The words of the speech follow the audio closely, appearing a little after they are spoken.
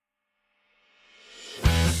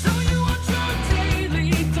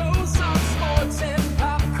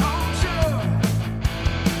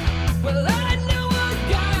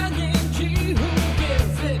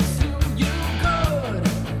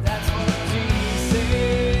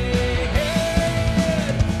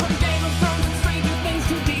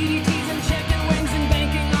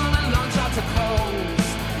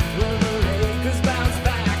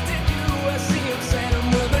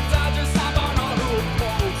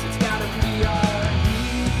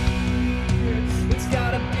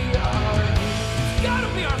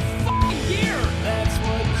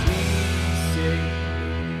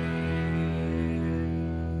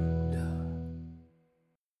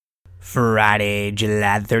Friday,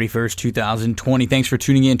 July 31st, 2020. Thanks for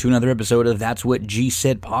tuning in to another episode of That's What G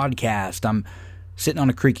Said podcast. I'm sitting on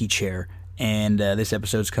a creaky chair, and this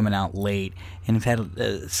episode's coming out late, and I've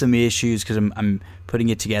had some issues because I'm putting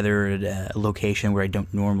it together at a location where I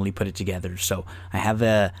don't normally put it together. So I have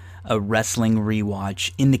a wrestling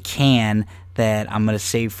rewatch in the can that I'm going to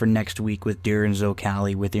save for next week with Darren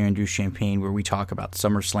Zocali, with Aaron Champagne, where we talk about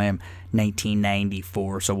SummerSlam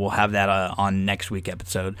 1994. So we'll have that on next week's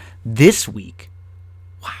episode. This week,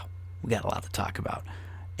 wow, we got a lot to talk about.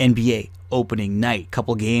 NBA opening night,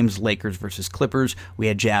 couple games, Lakers versus Clippers. We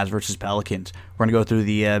had Jazz versus Pelicans. We're going to go through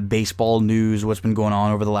the baseball news, what's been going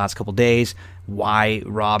on over the last couple days, why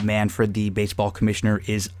Rob Manfred, the baseball commissioner,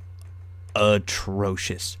 is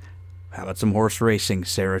atrocious. How about some horse racing?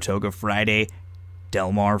 Saratoga Friday,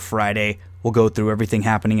 Del Mar Friday. We'll go through everything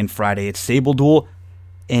happening in Friday. It's Stable Duel,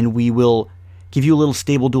 and we will give you a little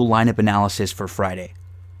Stable Duel lineup analysis for Friday.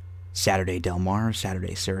 Saturday, Del Mar.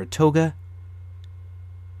 Saturday, Saratoga.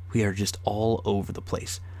 We are just all over the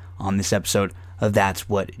place on this episode of That's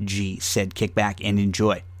What G Said. Kick back and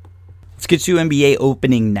enjoy. Let's get to NBA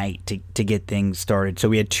opening night to get things started. So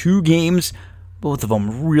we had two games. Both of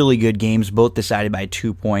them really good games, both decided by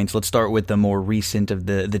 2 points. Let's start with the more recent of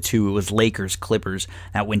the two. It was Lakers-Clippers.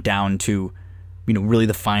 That went down to, really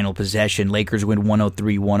the final possession. Lakers win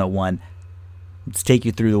 103-101. Let's take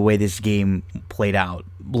you through the way this game played out.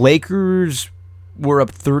 Lakers were up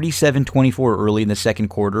 37-24 early in the second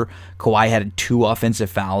quarter. Kawhi had 2 offensive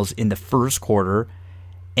fouls in the first quarter.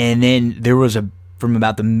 And then there was from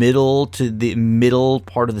about the middle to the middle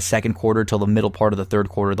part of the second quarter till the middle part of the third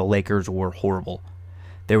quarter, the Lakers were horrible.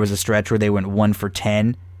 There was a stretch where they went 1 for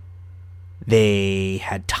 10. They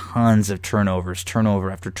had tons of turnovers,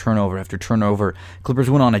 turnover after turnover after turnover. Clippers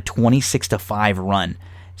went on a 26-5 run.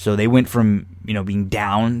 So they went from, being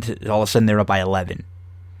down to all of a sudden they're up by 11.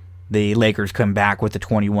 The Lakers come back with a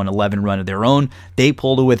 21-11 run of their own. They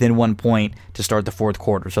pulled it within 1 point to start the fourth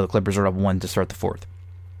quarter. So the Clippers are up 1 to start the fourth.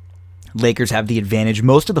 Lakers have the advantage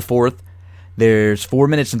most of the fourth. There's 4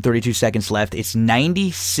 minutes and 32 seconds left. It's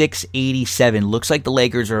 96-87. Looks like the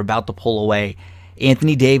Lakers are about to pull away.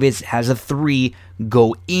 Anthony Davis has a 3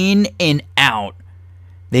 go in and out.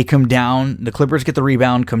 They come down. The Clippers get the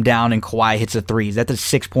rebound, come down, and Kawhi hits a 3. That's a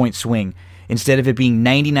 6-point swing. Instead of it being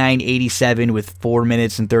 99-87 with 4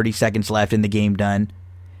 minutes and 30 seconds left in the game done,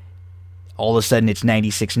 all of a sudden it's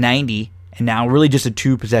 96-90, and now really just a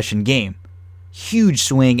 2-possession game. Huge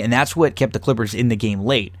swing, and that's what kept the Clippers in the game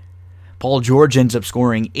late. Paul George ends up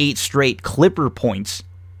scoring 8 straight Clipper points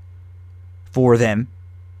for them,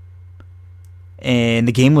 and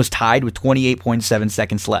the game was tied with 28.7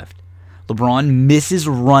 seconds left. LeBron misses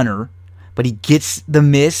runner, but he gets the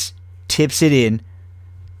miss, tips it in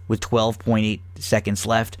with 12.8 seconds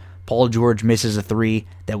left. Paul George misses a 3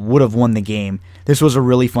 that would have won the game. This was a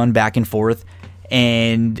really fun back and forth.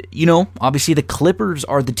 And, obviously the Clippers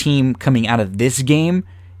are the team coming out of this game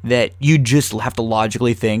that you just have to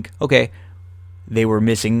logically think, okay, they were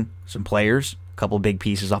missing some players, a couple big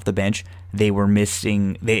pieces off the bench. They were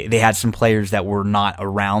missing, they had some players that were not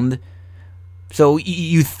around. So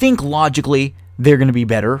you think logically they're going to be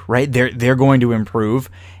better, right? They're going to improve.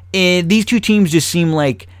 And these two teams just seem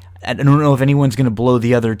like, I don't know if anyone's going to blow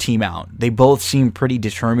the other team out. They both seem pretty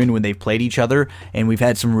determined when they've played each other, and we've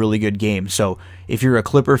had some really good games. So if you're a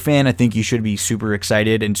Clipper fan, I think you should be super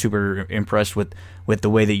excited and super impressed with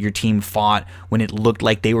the way that your team fought when it looked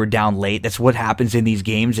like they were down late. That's what happens in these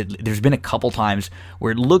games. There's been a couple times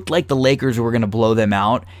where it looked like the Lakers were going to blow them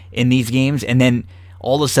out in these games, and then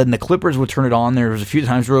all of a sudden the Clippers would turn it on. There was a few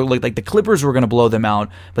times where it looked like the Clippers were going to blow them out,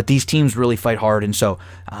 but these teams really fight hard. And so,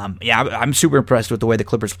 I'm super impressed with the way the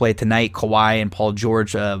Clippers played tonight. Kawhi and Paul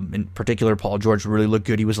George, in particular, Paul George really looked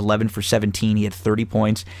good. He was 11 for 17. He had 30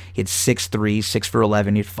 points. He had 6 threes, 6 for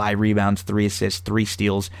 11. He had 5 rebounds, 3 assists, 3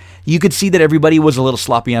 steals. You could see that everybody was a little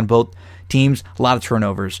sloppy on both teams. A lot of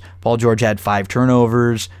turnovers. Paul George had 5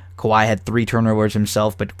 turnovers. Kawhi had 3 turnovers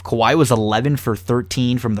himself, but Kawhi was 11 for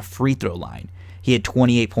 13 from the free throw line. He had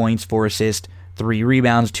 28 points, 4 assists, 3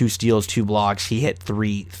 rebounds, 2 steals, 2 blocks. He hit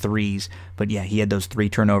 3 threes, but yeah, he had those 3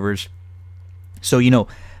 turnovers. So,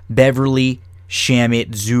 Beverly,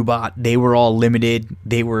 Shamet, Zubac, they were all limited.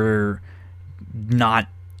 They were not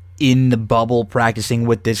in the bubble practicing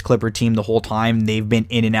with this Clipper team the whole time. They've been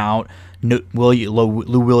in and out. Lou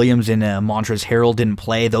Williams and Montrezl Harrell didn't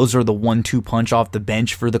play. Those are the 1-2 punch off the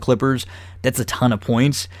bench for the Clippers. That's a ton of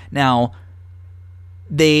points. Now,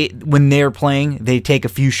 when they're playing, they take a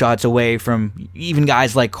few shots away from even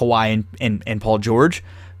guys like Kawhi and Paul George.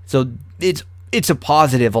 So it's it's a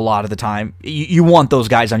positive a lot of the time. You want those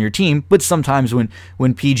guys on your team, but sometimes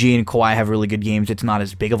when PG and Kawhi have really good games, it's not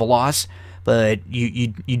as big of a loss. But you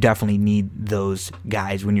definitely need those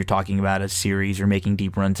guys when you're talking about a series or making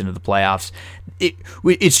deep runs into the playoffs.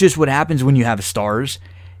 It's just what happens when you have stars.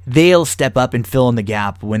 They'll step up and fill in the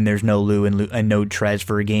gap when there's no Lou and no Trez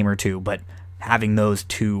for a game or two. But having those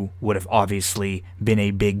two would have obviously been a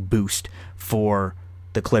big boost for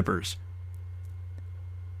the Clippers.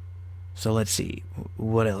 So let's see.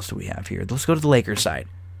 What else do we have here? Let's go to the Lakers side.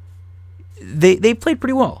 They played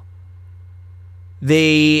pretty well.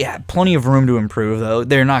 They had plenty of room to improve, though.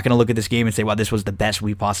 They're not going to look at this game and say, wow, this was the best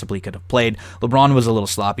we possibly could have played. LeBron was a little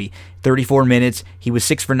sloppy. 34 minutes. He was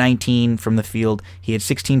 6 for 19 from the field. He had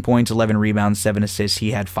 16 points, 11 rebounds, 7 assists.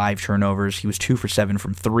 He had 5 turnovers. He was 2 for 7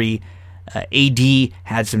 from 3. AD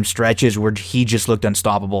had some stretches where he just looked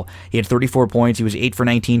unstoppable. He had 34 points. He was 8 for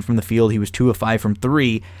 19 from the field. He was 2 of 5 from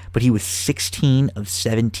 3, but he was 16 of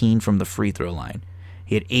 17 from the free throw line.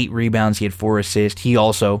 He had 8 rebounds. He had 4 assists. He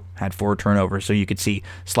also had 4 turnovers. So you could see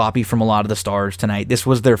sloppy from a lot of the stars tonight. This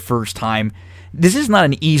was their first time. This is not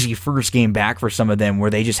an easy first game back for some of them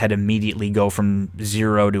where they just had to immediately go from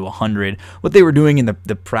 0 to 100. What they were doing in the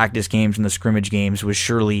practice games and the scrimmage games was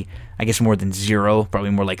surely, I guess, more than 0, probably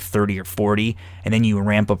more like 30 or 40. And then you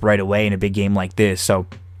ramp up right away in a big game like this. So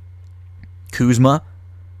Kuzma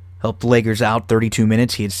helped the Lakers out 32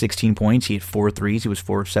 minutes. He had 16 points. He had 4 threes. He was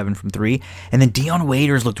 4 of 7 from 3. And then Dion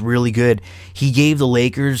Waiters looked really good. He gave the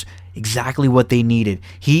Lakers exactly what they needed.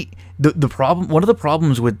 The problem, one of the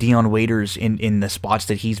problems with Dion Waiters in the spots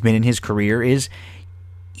that he's been in his career is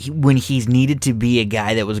when he's needed to be a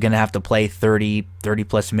guy that was going to have to play 30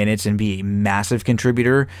 plus minutes and be a massive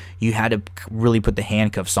contributor, you had to really put the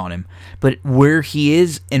handcuffs on him. But where he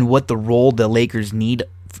is and what the role the Lakers need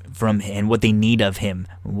from him, and what they need of him,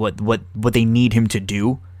 what they need him to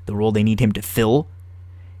do, the role they need him to fill,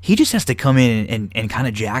 he just has to come in and kind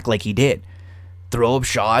of jack like he did. Throw up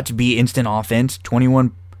shots, be instant offense.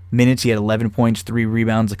 21 minutes, he had 11 points, 3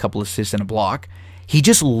 rebounds, a couple assists, and a block. He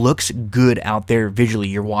just looks good out there visually.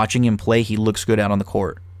 You're watching him play, he looks good out on the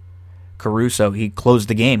court. Caruso, he closed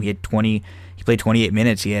the game. He played 28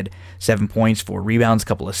 minutes. He had 7 points, 4 rebounds, a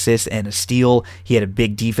couple assists, and a steal. He had a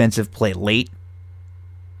big defensive play late.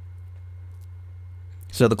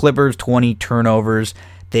 So the Clippers, 20 turnovers.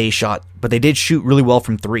 But they did shoot really well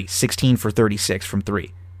from 3, 16 for 36 from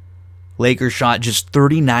 3. Lakers shot just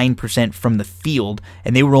 39% from the field,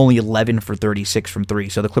 and they were only 11 for 36 from 3.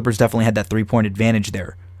 So the Clippers definitely had that 3-point advantage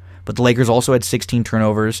there. But the Lakers also had 16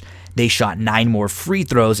 turnovers. They shot 9 more free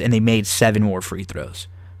throws, and they made 7 more free throws.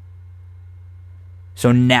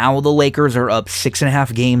 So now the Lakers are up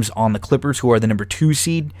 6.5 games on the Clippers, who are the number 2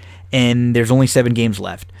 seed, and there's only 7 games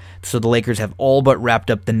left. So the Lakers have all but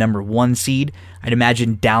wrapped up the number 1 seed. I'd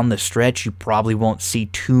imagine down the stretch, you probably won't see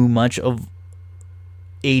too much of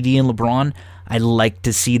AD and LeBron. I'd like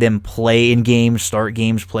to see them play in games, start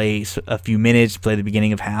games, play a few minutes, play the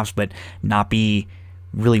beginning of halves, but not be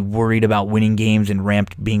really worried about winning games and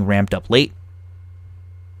being ramped up late.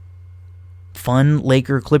 Fun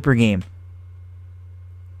Laker-Clipper game.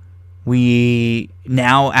 We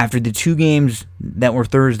now, after the 2 games that were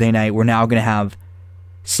Thursday night, we're now going to have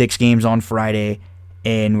 6 games on Friday,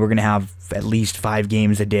 and we're going to have at least 5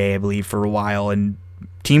 games a day, I believe, for a while. And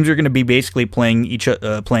teams are going to be basically playing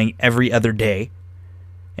playing every other day,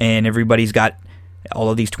 and everybody's got, all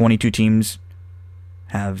of these 22 teams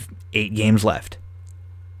have 8 games left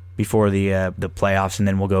before the playoffs, and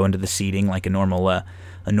then we'll go into the seeding like a normal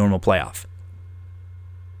playoff.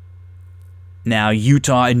 Now,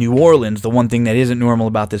 Utah and New Orleans, the one thing that isn't normal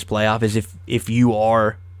about this playoff is if you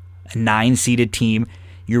are a 9-seeded team,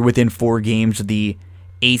 you're within 4 games of the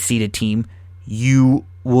 8-seeded team, you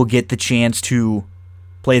will get the chance to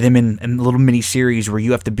play them in a little mini series where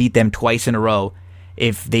you have to beat them twice in a row.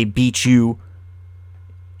 If they beat you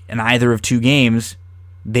in either of 2 games,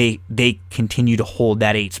 they continue to hold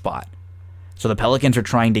that 8 spot. So the Pelicans are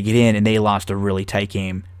trying to get in, and they lost a really tight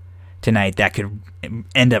game tonight that could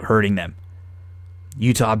end up hurting them.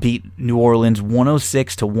 Utah beat New Orleans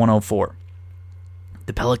 106-104.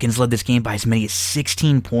 The Pelicans led this game by as many as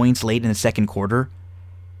 16 points late in the second quarter.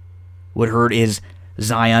 What hurt is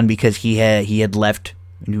Zion, because he had left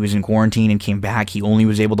and he was in quarantine and came back. He only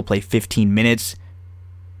was able to play 15 minutes.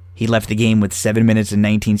 He left the game with 7 minutes and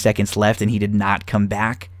 19 seconds left, and he did not come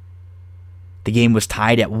back. The game was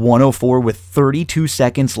tied at 104 with 32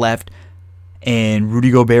 seconds left, and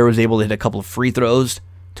Rudy Gobert was able to hit a couple of free throws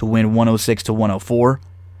to win 106-104.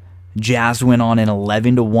 Jazz went on an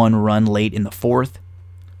 11-1 run late in the fourth.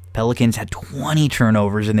 Pelicans had 20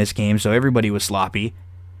 turnovers in this game, so everybody was sloppy.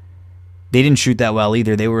 They didn't shoot that well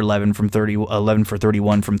either. They were 11 for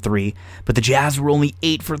 31 from 3. But the Jazz were only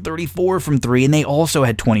 8 for 34 from 3, and they also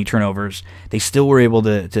had 20 turnovers. They still were able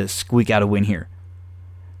to squeak out a win here.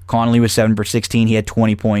 Conley was 7 for 16. He had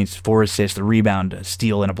 20 points, 4 assists, a rebound, a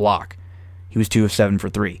steal, and a block. He was 2 of 7 for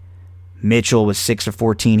 3. Mitchell was 6 of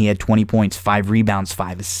 14. He had 20 points, 5 rebounds,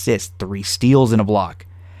 5 assists, 3 steals, and a block.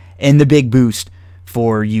 And the big boost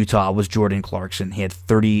for Utah was Jordan Clarkson. He had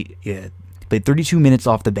played 32 minutes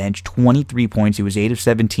off the bench, 23 points. He was 8 of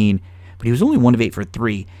 17, but he was only 1 of 8 for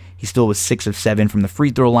 3. He still was 6 of 7 from the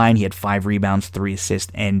free throw line. He had 5 rebounds, 3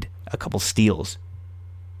 assists, and a couple steals.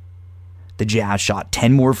 The Jazz shot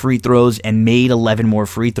 10 more free throws and made 11 more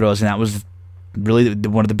free throws, and that was really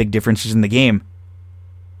one of the big differences in the game.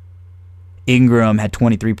 Ingram had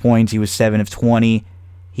 23 points. He was 7 of 20.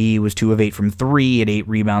 He was 2 of 8 from 3. He had 8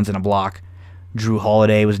 rebounds and a block. Drew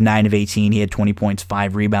Holiday was 9 of 18. He had 20 points,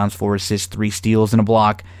 5 rebounds, 4 assists, 3 steals, and a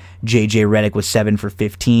block. J.J. Redick was 7 for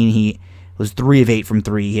 15. He was 3 of 8 from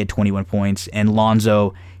 3. He had 21 points. And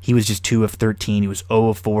Lonzo, he was just 2 of 13. He was 0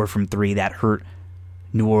 of 4 from 3. That hurt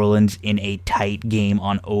New Orleans in a tight game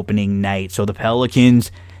on opening night. So the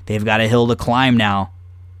Pelicans, they've got a hill to climb now.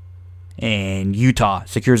 And Utah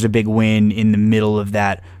secures a big win in the middle of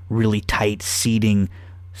that really tight seeding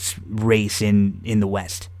race in the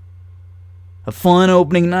West. A fun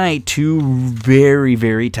opening night. 2 very,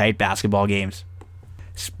 very tight basketball games.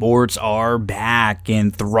 Sports are back,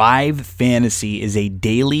 and Thrive Fantasy is a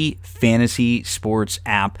daily fantasy sports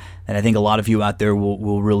app that I think a lot of you out there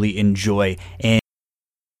will really enjoy. And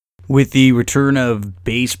with the return of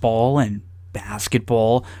baseball and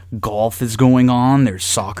basketball, golf is going on, there's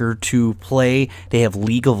soccer to play, they have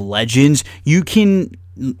League of Legends. You can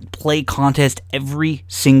play contest every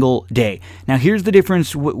single day. Now here's the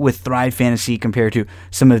difference with Thrive Fantasy compared to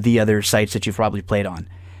some of the other sites that you've probably played on.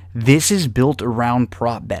 This is built around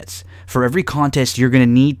prop bets. For every contest, you're going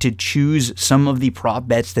to need to choose some of the prop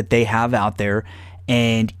bets that they have out there,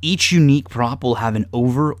 and each unique prop will have an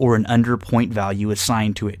over or an under point value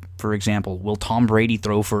assigned to it. For example, will Tom Brady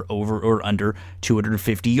throw for over or under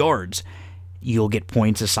 250 yards? You'll get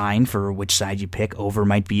points assigned for which side you pick. Over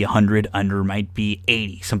might be 100, under might be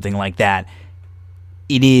 80, something like that.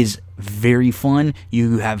 It is very fun.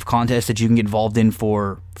 You have contests that you can get involved in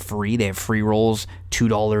for free. They have free rolls, $2,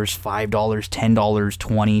 $5, $10,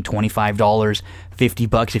 $20, $25,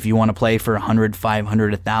 $50 if you want to play for 100,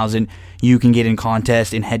 500, 1,000. You can get in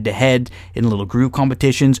contests in head-to-head, in little group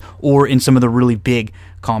competitions, or in some of the really big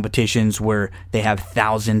competitions where they have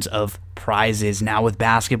thousands of prizes. Now with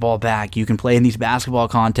basketball back, you can play in these basketball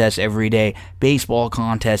contests every day, baseball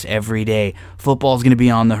contests every day. Football's going to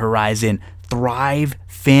be on the horizon. Thrive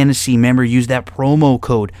Fantasy. Remember, use that promo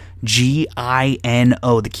code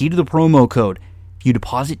GINO. The key to the promo code: if you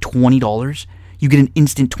deposit $20, you get an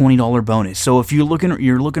instant $20 bonus. So if you're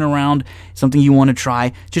looking around, something you want to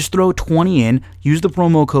try, just throw 20 in, use the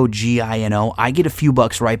promo code GINO. I get a few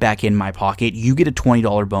bucks right back in my pocket. You get a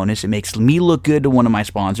 $20 bonus. It makes me look good to one of my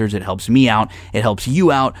sponsors. It helps me out. It helps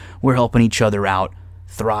you out. We're helping each other out.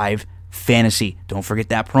 Thrive Fantasy. Don't forget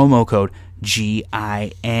that promo code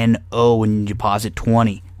GINO when you deposit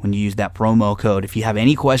 20 when you use that promo code. If you have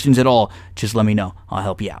any questions at all, just let me know. I'll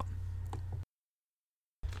help you out.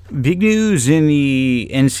 Big news in the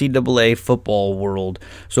NCAA football world.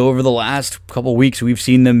 So over the last couple weeks, we've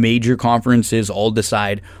seen the major conferences all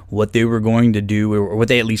decide what they were going to do, or what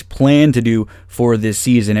they at least plan to do for this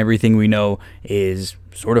season. Everything we know is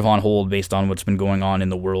sort of on hold based on what's been going on in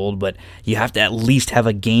the world, but you have to at least have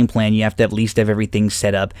a game plan. You have to at least have everything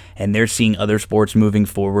set up, and they're seeing other sports moving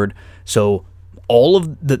forward. So all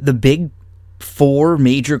of the big 4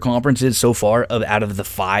 major conferences so far out of the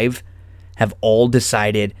 5 have all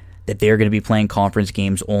decided that they're going to be playing conference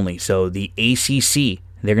games only. So the ACC,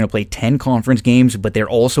 they're going to play 10 conference games, but they're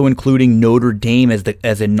also including Notre Dame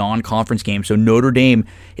as a non-conference game. So Notre Dame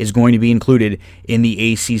is going to be included in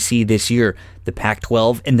the ACC this year. The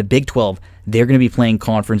Pac-12 and the Big 12, they're going to be playing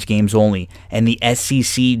conference games only. And the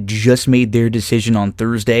SEC just made their decision on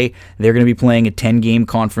Thursday. They're going to be playing a 10-game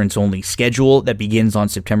conference only schedule that begins on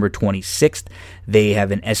September 26th. They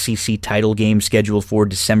have an SEC title game scheduled for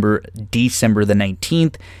December the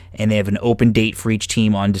 19th, and they have an open date for each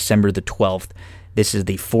team on December the 12th. This is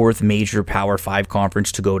the 4th major Power 5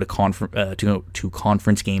 conference to go to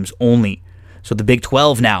conference games only. So the Big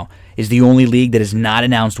 12 now is the only league that has not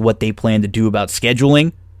announced what they plan to do about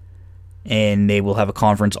scheduling, and they will have a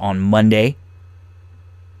conference on Monday.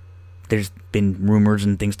 There's been rumors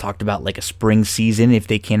and things talked about like a spring season if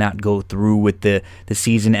they cannot go through with the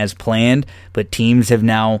season as planned, but teams have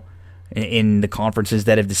now, in the conferences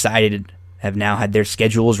that have decided, have now had their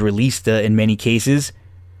schedules released in many cases.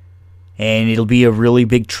 And it'll be a really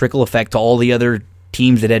big trickle effect to all the other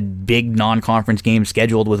teams that had big non-conference games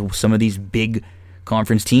scheduled with some of these big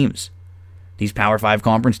conference teams. These Power 5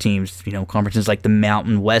 conference teams, conferences like the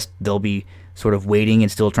Mountain West, they'll be sort of waiting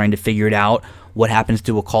and still trying to figure it out. What happens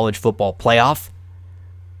to a college football playoff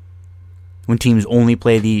when teams only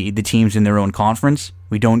play the teams in their own conference?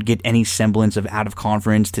 We don't get any semblance of out of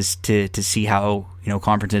conference to see how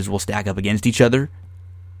conferences will stack up against each other.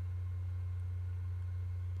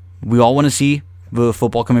 We all want to see the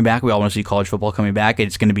football coming back. We all want to see college football coming back.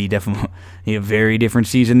 It's going to be definitely a very different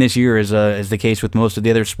season this year, as the case with most of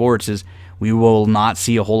the other sports. Is we will not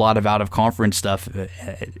see a whole lot of out of conference stuff,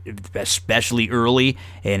 especially early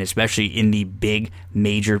and especially in the big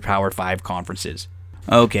major Power 5 conferences.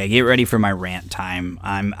 Okay, get ready for my rant time.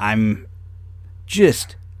 I'm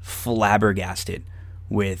just flabbergasted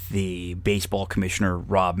with the baseball commissioner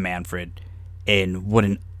Rob Manfred and what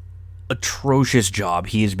an atrocious job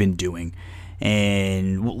he has been doing.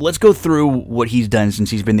 And let's go through what he's done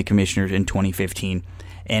since he's been the commissioner in 2015.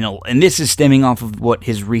 And this is stemming off of what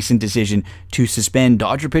his recent decision to suspend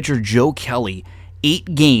Dodger pitcher Joe Kelly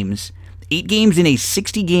 8 games in a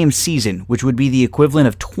 60-game season, which would be the equivalent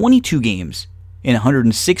of 22 games in a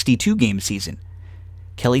 162-game season.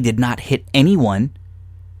 Kelly did not hit anyone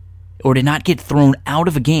or did not get thrown out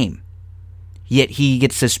of a game, yet he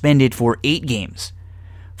gets suspended for 8 games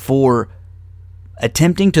for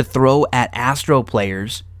attempting to throw at Astro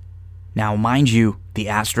players. Now, mind you, the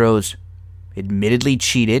Astros admittedly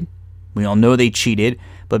cheated. We all know they cheated,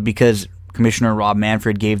 but because Commissioner Rob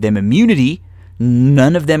Manfred gave them immunity,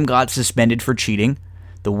 none of them got suspended for cheating.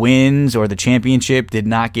 The wins or the championship did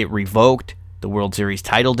not get revoked. The World Series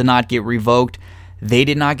title did not get revoked. They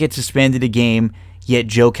did not get suspended a game, yet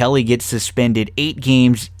Joe Kelly gets suspended 8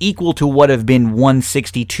 games, equal to what have been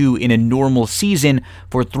 162 in a normal season,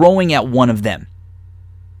 for throwing at one of them.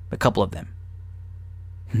 A couple of them.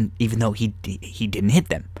 Even though he didn't hit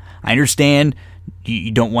them. I understand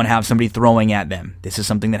you don't want to have somebody throwing at them. This is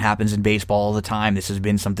something that happens in baseball all the time. This has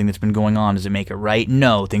been something that's been going on. Does it make it right?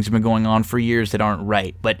 No. Things have been going on for years that aren't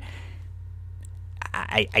right. But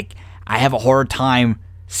I have a hard time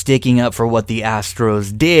sticking up for what the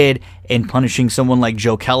Astros did and punishing someone like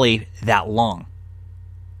Joe Kelly that long.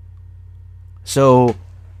 So,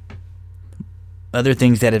 other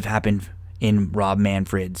things that have happened in Rob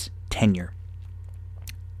Manfred's tenure.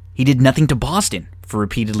 He did nothing to Boston for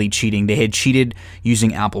repeatedly cheating. They had cheated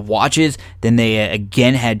using Apple Watches. Then they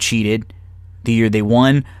again had cheated the year they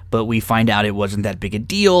won, but we find out it wasn't that big a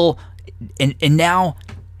deal. And now,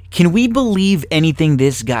 can we believe anything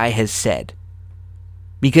this guy has said?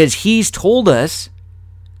 Because he's told us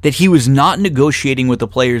that he was not negotiating with the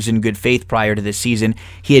players in good faith prior to this season.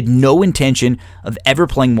 He had no intention of ever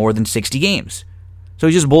playing more than 60 games. So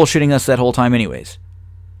he's just bullshitting us that whole time anyways.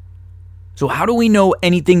 So how do we know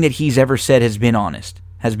anything that he's ever said has been honest,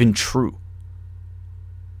 has been true?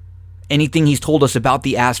 Anything he's told us about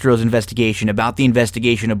the Astros investigation, about the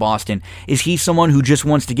investigation of Boston, is he someone who just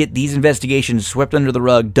wants to get these investigations swept under the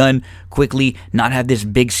rug, done quickly, not have this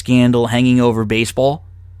big scandal hanging over baseball?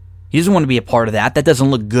 He doesn't want to be a part of that. That doesn't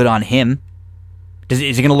look good on him. Is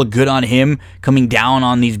it going to look good on him coming down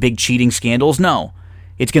on these big cheating scandals? No.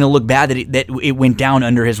 It's going to look bad that it went down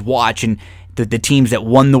under his watch, and the teams that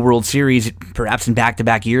won the World Series, perhaps in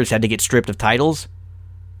back-to-back years, had to get stripped of titles.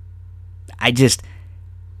 I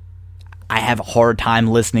have a hard time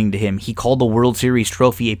listening to him. He called the World Series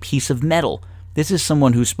trophy a piece of metal. This is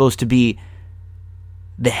someone who's supposed to be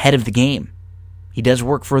the head of the game. He does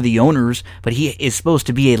work for the owners, but he is supposed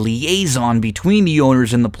to be a liaison between the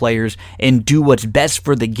owners and the players and do what's best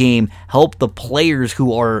for the game, help the players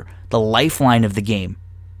who are the lifeline of the game.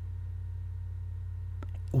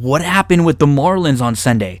 What happened with the Marlins on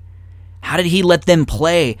Sunday? How did he let them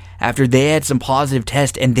play after they had some positive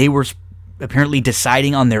tests and they were apparently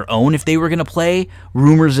deciding on their own if they were going to play?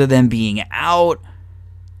 Rumors of them being out.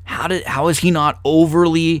 How is he not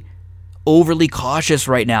overly cautious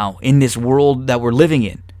right now in this world that we're living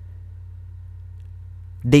in?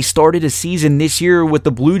 They started a season this year with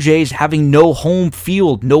the Blue Jays having no home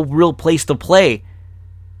field, no real place to play.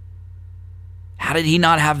 How did he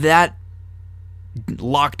not have that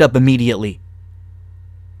locked up immediately?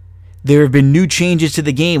 There have been new changes to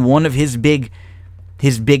the game. One of his big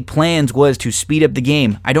plans was to speed up the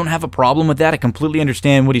game. I don't have a problem with that. I completely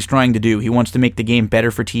understand what he's trying to do. He wants to make the game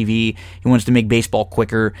better for TV. He wants to make baseball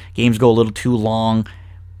quicker. Games go a little too long.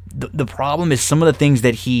 The problem is some of the things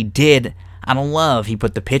that he did, I don't love. He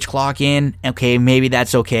put the pitch clock in. Okay, maybe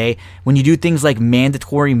that's okay. When you do things like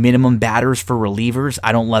mandatory minimum batters for relievers,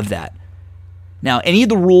 I don't love that. Now, any of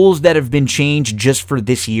the rules that have been changed just for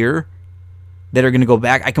this year, that are going to go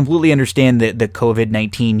back. I completely understand the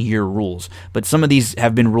COVID-19 year rules, but some of these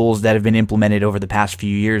have been rules that have been implemented over the past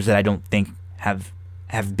few years that I don't think have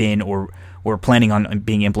been or planning on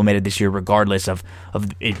being implemented this year, regardless of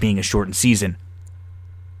it being a shortened season.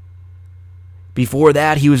 Before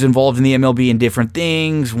that, he was involved in the MLB in different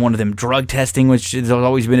things, one of them drug testing, which has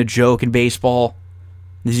always been a joke in baseball.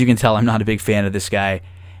 As you can tell, I'm not a big fan of this guy.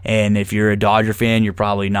 And if you're a Dodger fan, you're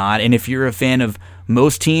probably not. And if you're a fan of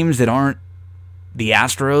most teams that aren't the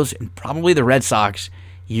Astros and probably the Red Sox,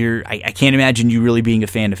 I can't imagine you really being a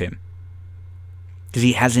fan of him. Because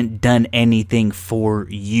he hasn't done anything for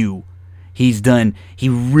you. He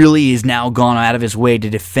really is now gone out of his way to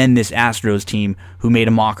defend this Astros team who made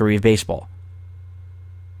a mockery of baseball.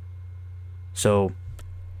 So,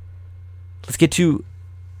 let's get to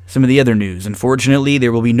some of the other news. Unfortunately,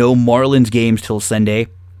 there will be no Marlins games till Sunday.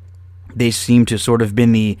 They seem to sort of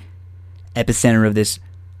been the epicenter of this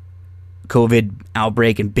COVID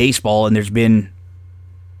outbreak in baseball, and there's been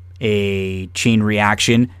a chain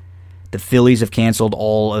reaction. The Phillies have canceled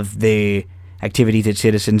all of the activities at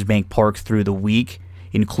Citizens Bank Park through the week,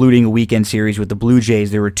 including a weekend series with the Blue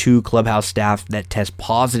Jays. There were 2 clubhouse staff that test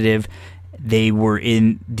positive. They were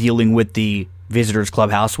in dealing with the visitors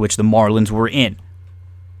clubhouse, which the Marlins were in,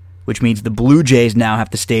 which means the Blue Jays now have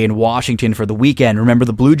to stay in Washington for the weekend. Remember,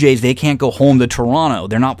 the Blue Jays, they can't go home to Toronto.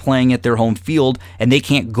 They're not playing at their home field, and they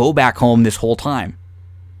can't go back home this whole time.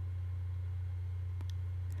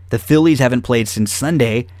 The Phillies haven't played since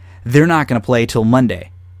Sunday. They're not going to play till Monday.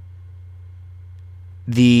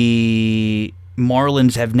 The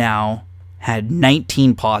Marlins have now had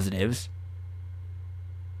 19 positives.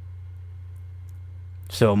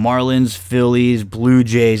 So Marlins, Phillies, Blue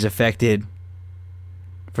Jays affected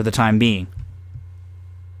for the time being.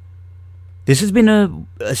 This has been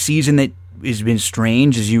a season that has been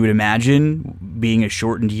strange, as you would imagine, being a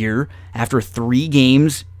shortened year. After 3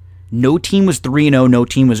 games, no team was 3-0, no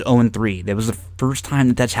team was 0-3. That was the first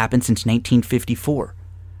time that's happened since 1954.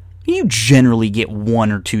 You generally get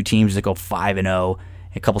 1 or 2 teams that go 5-0,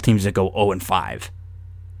 a couple teams that go 0-5.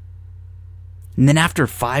 And then after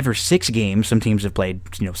 5 or 6 games, some teams have played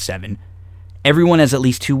 7, everyone has at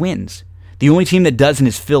least 2 wins. The only team that doesn't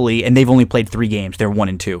is Philly, and they've only played 3 games. They're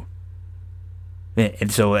 1-2.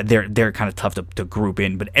 And so they're kind of tough to group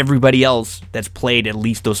in. But everybody else that's played at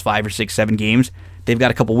least those 5 or 6, 7 games, they've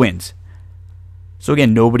got a couple wins. So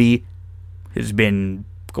again, nobody has been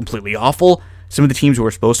completely awful. Some of the teams who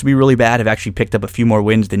were supposed to be really bad have actually picked up a few more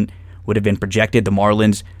wins than would have been projected. The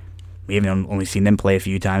Marlins, we haven't only seen them play a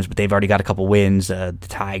few times, but they've already got a couple wins. The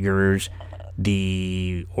Tigers,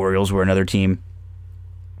 the Orioles were another team.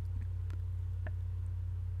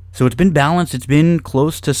 So it's been balanced. It's been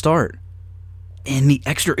close to start. And the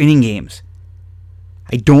extra inning games.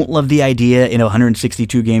 I don't love the idea in a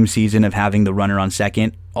 162-game season of having the runner on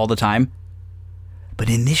second all the time. But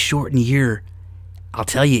in this shortened year, I'll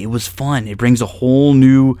tell you, it was fun. It brings a whole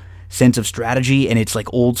new sense of strategy, and it's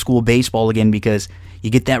like old school baseball again because you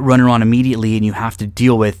get that runner on immediately and you have to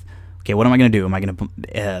deal with, okay, what am I going to do? I'm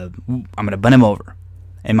going to bunt him over.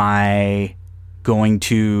 Am I going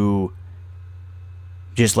to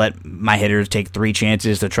just let my hitters take 3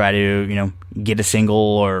 chances to try to, get a single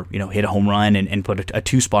or, hit a home run and put a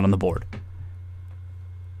 2 spot on the board?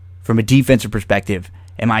 From a defensive perspective,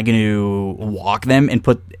 am I going to walk them and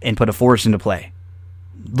put a force into play?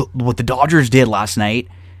 What the Dodgers did last night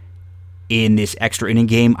in this extra inning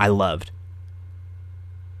game, I loved.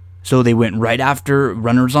 So they went right after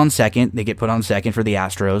runners on second. They get put on second for the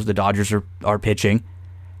Astros. The Dodgers are pitching.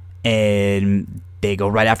 And they go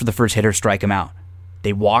right after the first hitter, strike him out.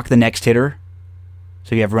 They walk the next hitter.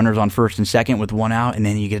 So you have runners on first and second with 1 out, and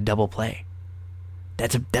then you get a double play.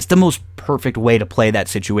 That's the most perfect way to play that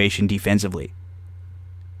situation defensively.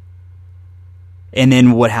 And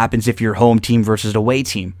then what happens if you're home team versus away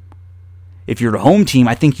team? If you're a home team,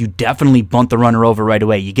 I think you definitely bunt the runner over right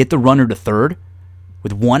away. You get the runner to third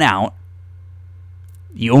with 1 out.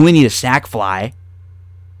 You only need a sac fly.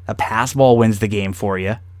 A pass ball wins the game for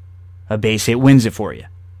you. A base hit wins it for you.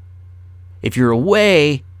 If you're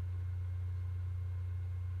away,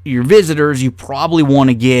 your visitors, you probably want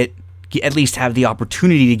to get at least have the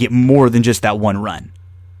opportunity to get more than just that 1 run.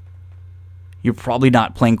 You're probably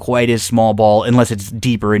not playing quite as small ball unless it's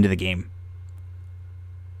deeper into the game.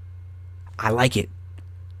 I like it.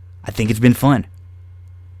 I think it's been fun.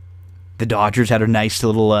 The Dodgers had a nice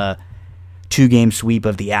little 2-game sweep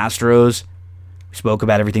of the Astros. We spoke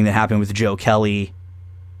about everything that happened with Joe Kelly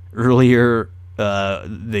earlier,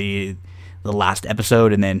 the last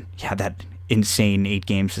episode, and then that insane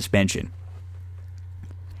 8-game suspension.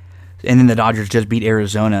 And then the Dodgers just beat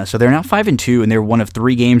Arizona. So they're now 5-2, and they're one of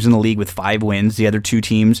 3 games in the league with 5 wins. The other 2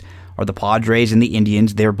 teams are the Padres and the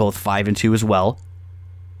Indians. They're both 5-2 as well.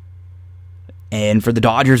 And for the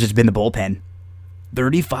Dodgers, it's been the bullpen.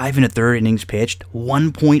 35 1/3 innings pitched,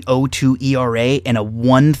 1.02 ERA, and a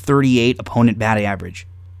 138 opponent batting average.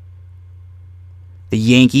 The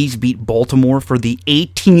Yankees beat Baltimore for the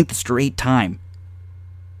 18th straight time.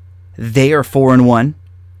 They are 4-1.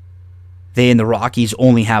 They and the Rockies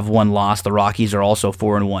only have 1 loss. The Rockies are also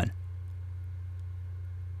 4-1.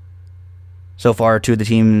 So far, 2 of the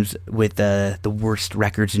teams with the worst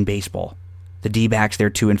records in baseball. The D-backs, they're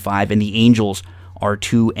 2-5, and the Angels are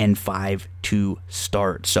 2-5 to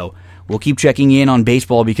start. So we'll keep checking in on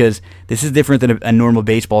baseball because this is different than a normal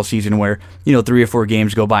baseball season where, 3 or 4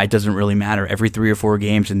 games go by. It doesn't really matter. Every 3 or 4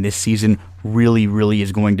 games in this season really, really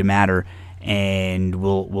is going to matter. And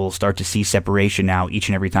we'll start to see separation now each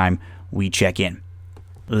and every time we check in.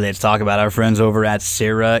 Let's talk about our friends over at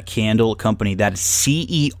Cera Candle Company. That is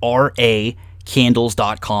CERA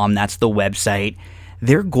candles.com. That's the website.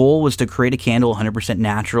 Their goal was to create a candle 100%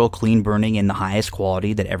 natural, clean burning, and the highest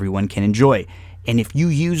quality that everyone can enjoy. And if you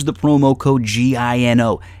use the promo code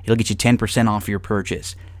GINO, it'll get you 10% off your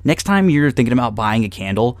purchase. Next time you're thinking about buying a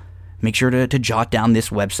candle, make sure to jot down this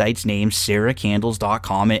website's name,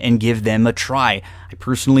 ceracandles.com, and give them a try. I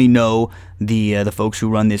personally know the folks who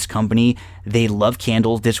run this company. They love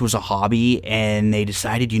candles. This was a hobby, and they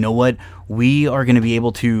decided, you know what, we are going to be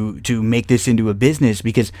able to make this into a business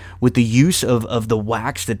because with the use of the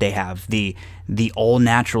wax that they have, the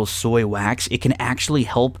all-natural soy wax, it can actually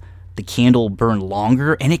help the candle burn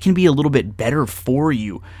longer, and it can be a little bit better for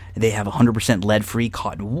you. They have 100% lead-free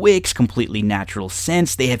cotton wicks, completely natural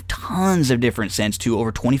scents. They have tons of different scents too,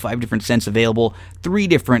 over 25 different scents available, 3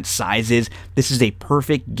 different sizes. This is a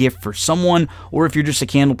perfect gift for someone, or if you're just a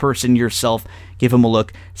candle person yourself, give them a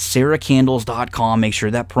look. ceracandles.com. Make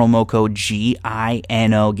sure that promo code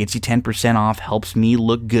GINO gets you 10% off, helps me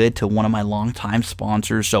look good to one of my longtime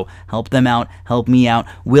sponsors. So help them out, help me out.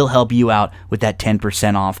 We'll help you out with that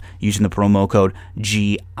 10% off using the promo code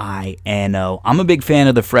GINO. I'm a big fan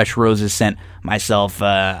of the Fresh Roses scent myself.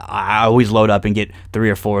 I always load up and get 3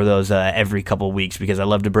 or 4 of those every couple of weeks because I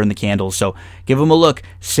love to burn the candles. So give them a look.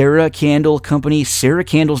 Cera Candle Company,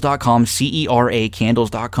 ceracandles.com, CERA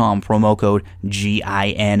candles.com, promo code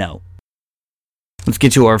GINO. Let's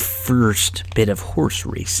get to our first bit of horse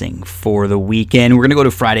racing for the weekend. We're going to go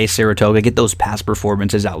to Friday, Saratoga, get those past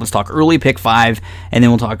performances out. Let's talk early pick 5, and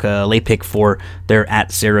then we'll talk late pick 4 there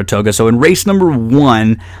at Saratoga. So in race number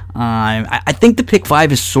 1, I think the pick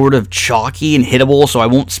 5 is sort of chalky and hittable, so I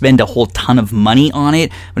won't spend a whole ton of money on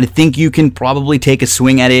it, but I think you can probably take a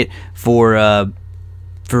swing at it for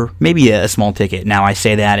maybe a small ticket. Now I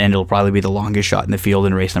say that, and it'll probably be the longest shot in the field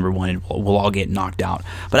in race number 1, and we'll all get knocked out.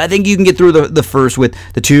 But I think you can get through the first with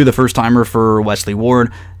the 2, the first timer for Wesley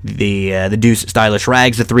Ward, the deuce, Stylish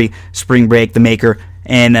Rags, the 3, Spring Break, the Maker,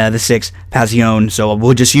 and the 6, Passion. So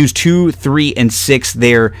we'll just use 2, 3, and 6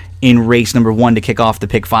 there in race number 1 to kick off the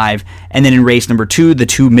pick 5. And then in race number 2, the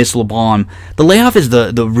 2, Miss LeBon. The layoff is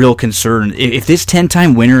the real concern. If this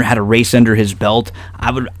 10-time winner had a race under his belt,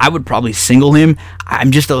 I would probably single him.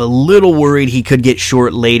 I'm just a little worried he could get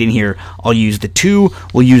short late in here. I'll use the 2,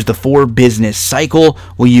 we'll use the 4, Business Cycle,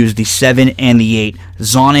 we'll use the 7 and the 8,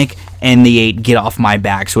 Zonic, and the 8, Get Off My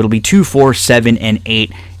Back. So it'll be 2, 4, 7, and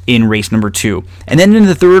 8 in race number 2. And then in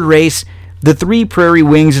the third race, the 3, Prairie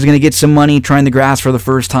Wings, is going to get some money trying the grass for the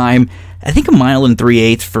first time. I think 1 mile and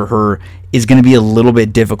 3/8 for her is going to be a little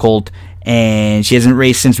bit difficult, and she hasn't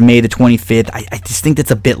raced since May the 25th. I just think that's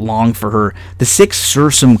a bit long for her. The 6,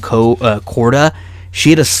 Sursum Corda, she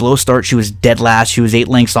had a slow start. She was dead last. She was 8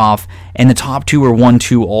 lengths off, and the top 2 were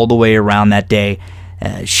 1-2 all the way around that day.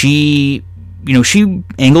 She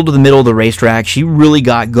angled to the middle of the racetrack. She really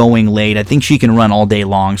got going late. I think she can run all day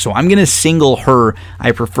long, so I'm going to single her.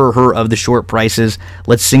 I prefer her of the short prices.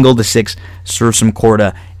 Let's single the 6, Sursum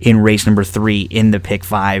Corda, in race number 3 in the pick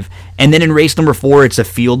 5. And then in race number 4, it's a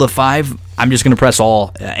field of 5. I'm just going to press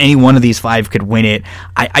all. Any one of these 5 could win it.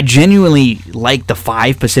 I genuinely like the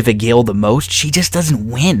 5, Pacific Gale, the most. She just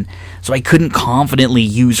doesn't win, so I couldn't confidently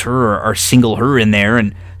use her or single her in there.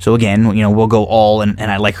 And so again, we'll go all, and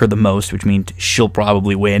I like her the most, which means she'll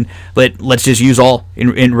probably win. But let's just use all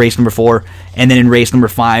in race number 4. And then in race number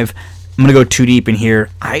 5, I'm going to go too deep in here.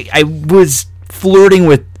 I was flirting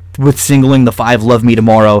with singling the 5, Love Me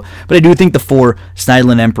Tomorrow, but I do think the 4,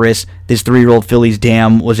 Snidland Empress, this 3-year-old filly's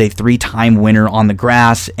dam, was a 3-time winner on the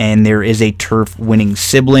grass, and there is a turf-winning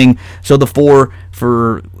sibling. So the 4,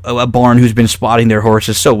 for a barn who's been spotting their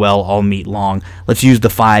horses so well all meet long, let's use the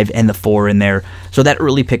 5 and the 4 in there. So that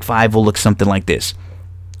early pick 5 will look something like this: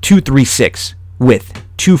 236, with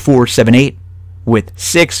 2478, with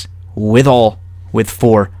 6, with all, with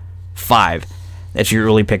 4, 5. That's your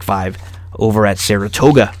early pick 5 over at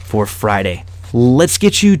Saratoga for Friday. Let's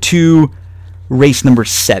get you to race number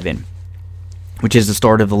 7, which is the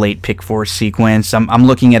start of the late pick 4 sequence. I'm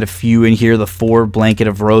looking at a few in here. The 4, Blanket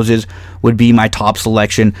of Roses, would be my top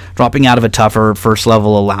selection, dropping out of a tougher first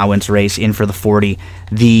level allowance race in for the 40.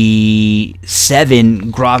 The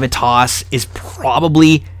 7, Gravitas, is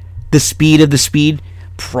probably the speed of the speed,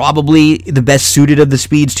 probably the best suited of the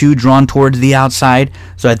speeds too, drawn towards the outside.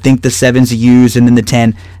 So I think the 7's a use, and then the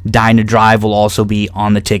 10, Dyna Drive, will also be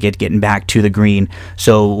on the ticket, getting back to the green.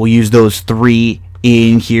 So we'll use those 3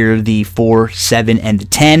 in here, the 4, 7, and the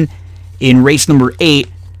 10. In race number 8,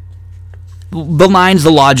 the 9's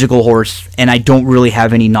the logical horse, and I don't really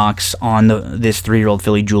have any knocks on this 3-year-old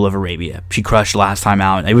filly, Jewel of Arabia. She crushed last time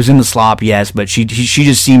out. It was in the slop, yes, but she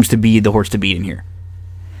just seems to be the horse to beat in here.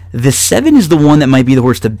 The 7 is the one that might be the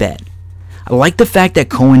horse to bet. I like the fact that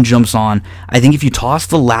Cohen jumps on. I think if you toss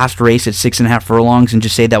the last race at 6.5 furlongs and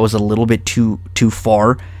just say that was a little bit too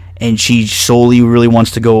far, and she solely really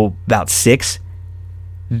wants to go about 6,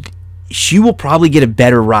 she will probably get a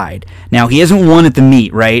better ride. Now, he hasn't won at the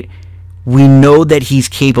meet, right? We know that he's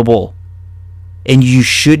capable, and you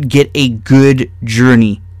should get a good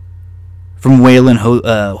journey from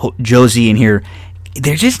Waylon Josie in here.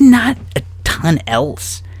 There's just not a ton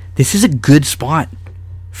else. This is a good spot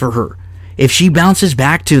for her. If she bounces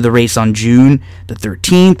back to the race on June the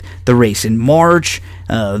 13th, the race in March,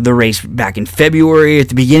 the race back in February at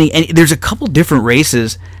the beginning, and there's a couple different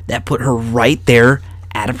races that put her right there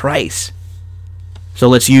at a price. So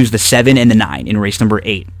let's use the 7 and the 9 in race number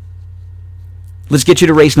 8. Let's get you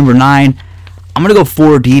to race number 9. I'm going to go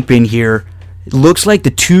 4 deep in here. It looks like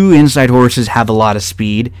the 2 inside horses have a lot of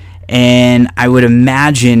speed, and I would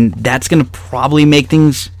imagine that's going to probably make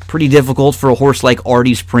things pretty difficult for a horse like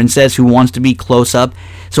Artie's Princess, who wants to be close up.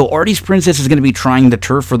 So Artie's Princess is going to be trying the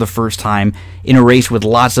turf for the first time in a race with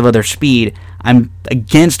lots of other speed. I'm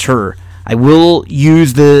against her. I will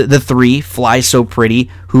use the 3, Fly So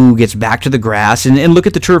Pretty, who gets back to the grass. And look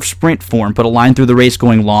at the turf sprint form. Put a line through the race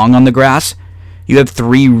going long on the grass. You have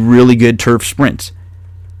 3 really good turf sprints.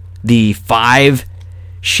 The 5,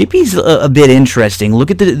 Shippy's a bit interesting.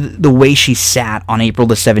 Look at the way she sat on April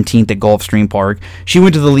the 17th at Gulfstream Park. She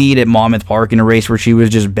went to the lead at Monmouth Park in a race where she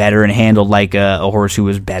was just better and handled like a horse who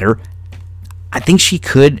was better. I think she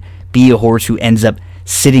could be a horse who ends up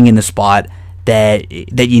sitting in the spot that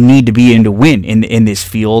you need to be in to win in this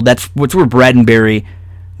field. That's where Bradenberry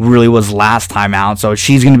really was last time out, so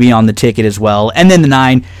she's going to be on the ticket as well. And then the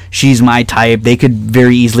 9, She's My Type. They could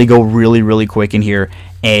very easily go really, really quick in here,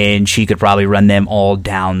 and she could probably run them all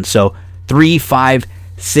down. So 3, 5,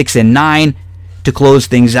 6, and 9 to close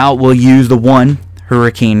things out. We'll use the 1,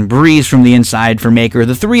 Hurricane Breeze, from the inside for Maker.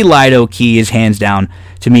 The 3, Lido Key, is hands down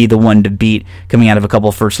to me the one to beat, coming out of a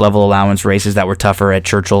couple first level allowance races that were tougher at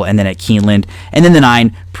Churchill and then at Keeneland. And then the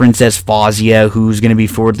 9, Princess Fausia, who's going to be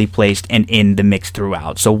forwardly placed and in the mix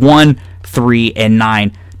throughout. So 1, 3, and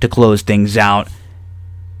 9 to close things out.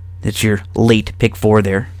 That's your late pick 4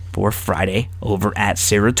 there for Friday over at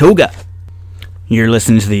Saratoga. You're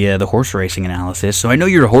listening to the horse racing analysis, so I know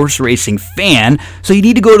you're a horse racing fan, so you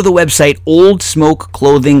need to go to the website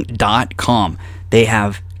oldsmokeclothing.com. They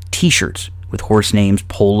have t-shirts with horse names,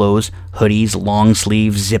 polos, hoodies, long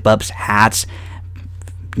sleeves, zip-ups, hats,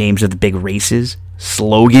 names of the big races,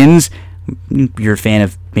 slogans. You're a fan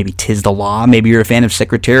of maybe Tis the Law, maybe you're a fan of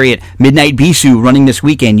Secretariat, Midnight Bisou running this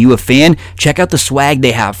weekend. You a fan? Check out the swag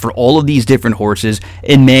they have for all of these different horses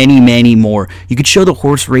and many, many more. You could show the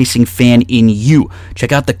horse racing fan in you.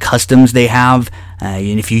 Check out the customs they have,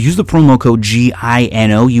 and if you use the promo code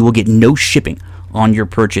GINO, you will get no shipping on your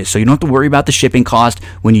purchase. So you don't have to worry about the shipping cost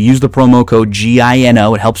when you use the promo code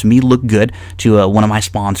GINO. It helps me look good to one of my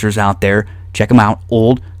sponsors out there. Check them out,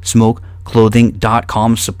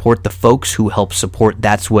 oldsmokeclothing.com. Support the folks who help support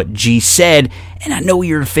That's What G Said. And I know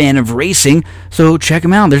you're a fan of racing, so check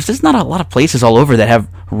them out. There's just not a lot of places all over that have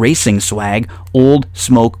racing swag.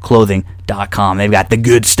 oldsmokeclothing.com. They've got the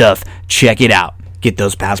good stuff. Check it out. Get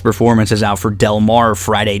those past performances out for Del Mar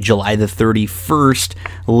Friday, July the 31st.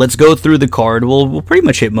 Let's go through the card. We'll pretty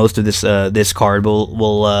much hit most of this card.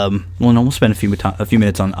 We'll spend a few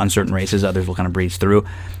minutes on certain races. Others we'll kind of breeze through.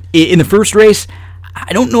 In the first race,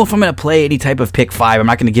 I don't know if I'm going to play any type of pick 5. I'm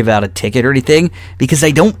not going to give out a ticket or anything because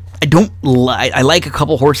I like a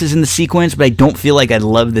couple horses in the sequence, but I don't feel like I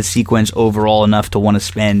love the sequence overall enough to want to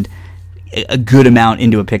spend a good amount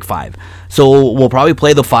into a pick 5. So we'll probably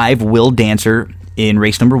play the 5, Will Dancer, in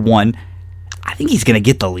race number 1. I think he's going to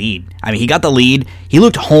get the lead. I mean, he got the lead. He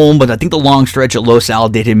looked home, but I think the long stretch at Los Al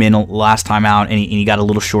did him in last time out, and he got a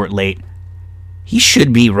little short late. He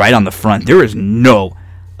should be right on the front. There is no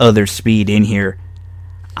other speed in here.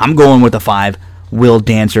 I'm going with the 5, Will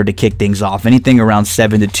Dancer, to kick things off. Anything around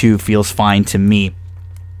 7-2 feels fine to me.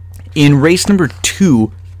 In race number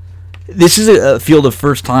 2, this is a field of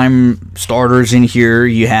first-time starters in here.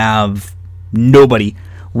 You have nobody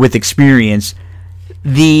with experience.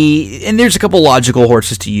 And there's a couple logical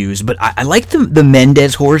horses to use, but I like the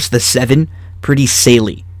Mendez horse, the 7, Pretty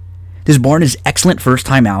Saley. This barn is excellent first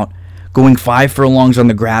time out. Going 5 furlongs on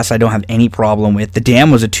the grass, I don't have any problem with. The Dam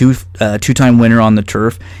was a two-time winner on the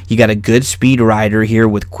turf. You got a good speed rider here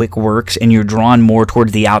with quick works, and you're drawn more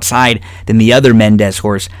towards the outside than the other Mendez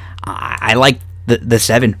horse. I like the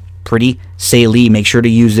 7, Pretty Saley. Make sure to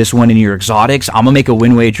use this one in your exotics. I'm going to make a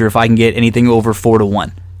win wager if I can get anything over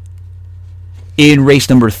 4-1. In race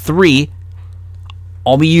number 3,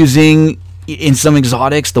 I'll be using, in some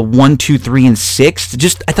exotics, the 1, 2, 3, and 6.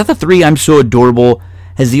 I thought the 3, I'm So Adorable,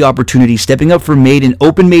 has the opportunity, stepping up from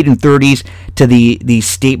open maiden 30s to the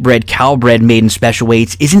state-bred, Cal-bred maiden special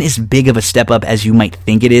weights, isn't as big of a step up as you might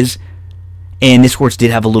think it is. And this horse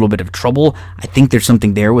did have a little bit of trouble. I think there's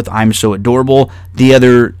something there with I'm So Adorable. The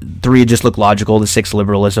other 3 just look logical. The 6,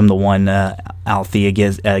 Liberalism. The 1, Althea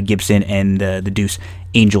Gibson. And the Deuce,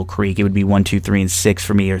 Angel Creek. It would be 1, 2, 3, and 6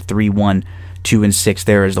 for me, or 3, 1, 2, and 6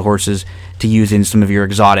 there as the horses to use in some of your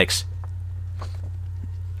exotics.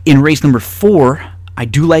 In race number 4, I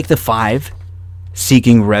do like the 5,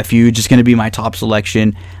 Seeking Refuge. It's going to be my top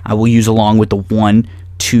selection. I will use along with the 1,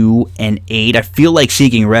 2, and 8. I feel like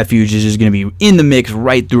Seeking Refuge is just going to be in the mix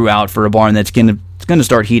right throughout for a barn that's going to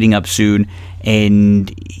start heating up soon,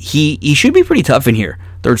 and he should be pretty tough in here.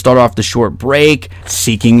 Third start off the short break,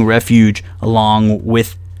 Seeking Refuge along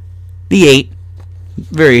with the 8.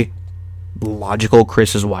 Very logical,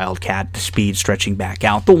 Chris's Wildcat, the speed stretching back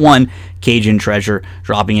out. The 1, Cajun Treasure,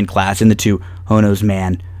 dropping in class, and the 2, Hono's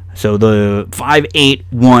Man. So the 5, 8,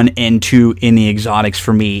 1, and 2 in the exotics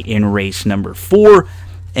for me in race number 4.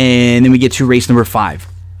 And then we get to race number 5.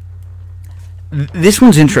 This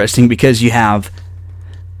one's interesting because you have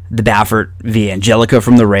the Baffert V Angelica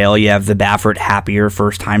from the rail. You have the Baffert Happier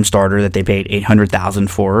first-time starter that they paid $800,000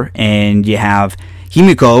 for. And you have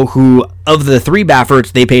Himiko, who, of the 3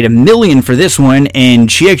 Bafferts, they paid $1 million for this one, and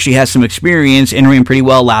she actually has some experience and ran pretty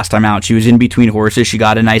well last time out. She was in between horses. She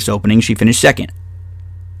got a nice opening. She finished second.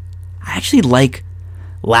 I actually like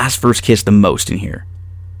Last First Kiss the most in here.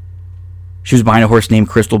 She was behind a horse named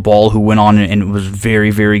Crystal Ball, who went on and was very,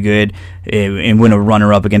 very good and went a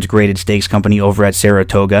runner-up against Graded Stakes Company over at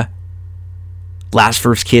Saratoga. Last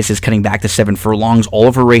First Kiss is cutting back to 7 furlongs. All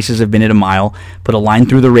of her races have been at a mile. Put a line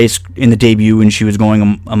through the race in the debut when she was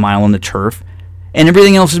going a mile on the turf. And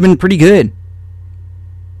everything else has been pretty good.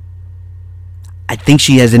 I think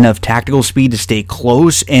she has enough tactical speed to stay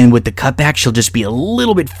close, and with the cutback, she'll just be a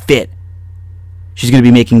little bit fit. She's going to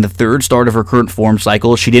be making the 3rd start of her current form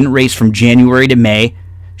cycle. She didn't race from January to May.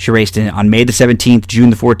 She raced on May the 17th, June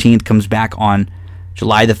the 14th, comes back on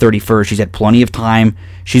July the 31st. She's had plenty of time.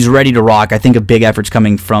 She's ready to rock. I think a big effort's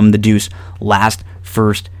coming from the Deuce. Last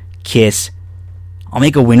First Kiss. I'll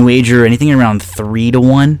make a win wager, anything around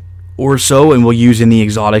 3-1 or so, and we'll use in the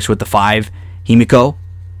exotics with the 5, Himiko.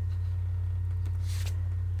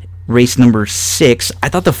 Race number 6, I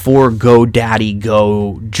thought the 4, Go Daddy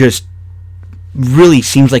Go, just really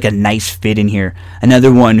seems like a nice fit in here. Another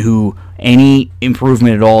one who, any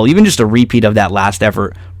improvement at all, even just a repeat of that last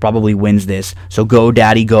effort, probably wins this. So Go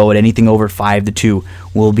Daddy Go at anything over 5-2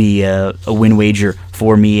 will be a win wager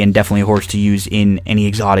for me, and definitely a horse to use in any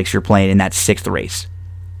exotics you're playing in that 6th race.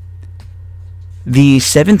 The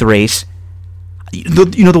 7th race,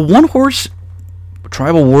 the one horse,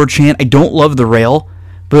 Tribal War Chant, I don't love the rail,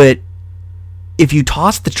 but if you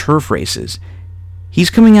toss the turf races, he's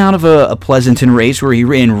coming out of a Pleasanton race where he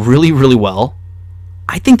ran really, really well.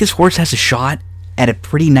 I think this horse has a shot at a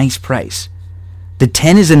pretty nice price. The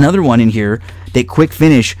 10 is another one in here, that quick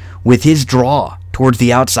finish with his draw towards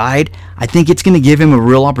the outside. I think it's going to give him a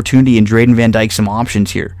real opportunity and Drayden Van Dyke some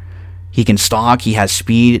options here. He can stalk, he has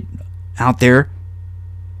speed out there.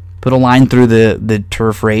 Put a line through the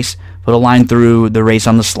turf race, put a line through the race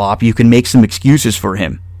on the slop. You can make some excuses for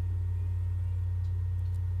him.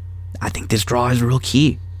 I think this draw is real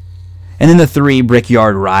key. And then the 3,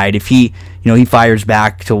 Brickyard Ride. If he fires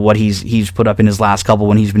back to what he's put up in his last couple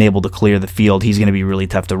when he's been able to clear the field, he's going to be really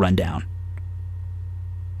tough to run down.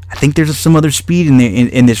 I think there's some other speed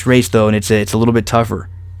in this race though, and it's a little bit tougher.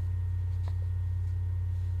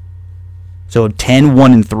 So 10,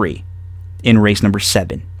 1, and 3 in race number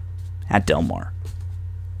 7 at Del Mar.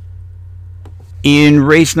 In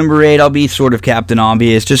race number 8, I'll be sort of Captain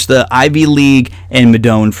Obvious. Just the Ivy League and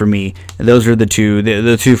Madone for me. Those are the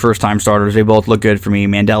two first-time starters. They both look good for me.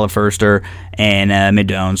 Mandela Firster and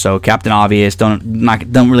Madone. So Captain Obvious, don't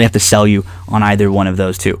really have to sell you on either one of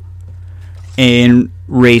those two. In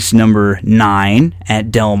race number 9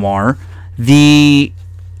 at Del Mar, the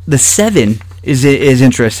 7 is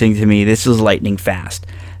interesting to me. This is lightning fast.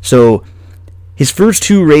 So his first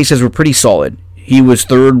 2 races were pretty solid. He was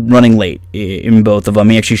third running late in both of them.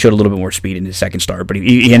 He actually showed a little bit more speed in his second start, but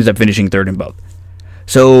he ended up finishing third in both.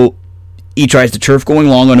 So he tries the turf going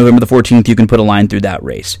long on November the 14th. You can put a line through that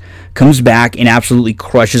race. Comes back and absolutely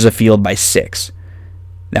crushes a field by 6.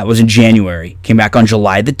 That was in January. Came back on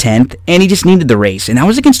July the 10th, and he just needed the race. And that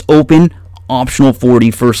was against open, optional 40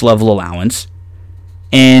 first level allowance.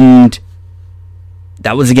 And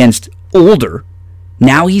that was against older.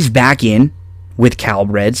 Now he's back in with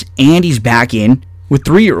Calbreds, and he's back in with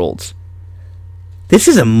 3-year-olds. This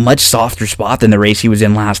is a much softer spot than the race he was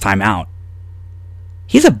in last time out.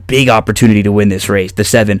 He has a big opportunity to win this race. The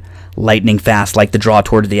 7, lightning fast, like the draw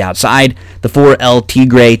towards the outside. The 4, El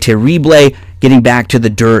Tigre Terrible, getting back to the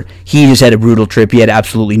dirt. He just had a brutal trip. He had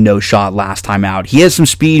absolutely no shot last time out. He has some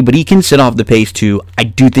speed, but he can sit off the pace too. I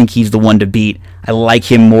do think he's the one to beat. I like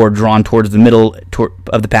him more drawn towards the middle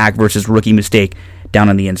of the pack versus Rookie Mistake down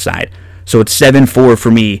on the inside. So it's 7-4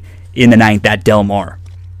 for me in the 9th at Del Mar.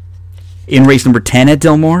 In race number 10 at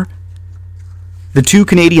Del Mar, the 2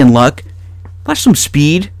 Canadian Luck flashed some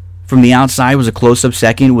speed from the outside, was a close-up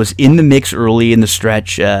second, was in the mix early in the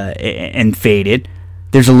stretch and faded.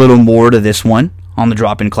 There's a little more to this one on the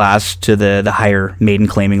drop-in class to the higher maiden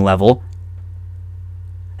claiming level.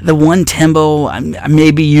 The 1 Tembo I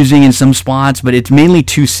may be using in some spots, but it's mainly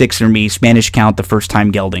 2-6 for me. Spanish count the first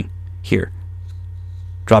time gelding here.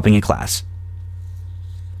 Dropping in class.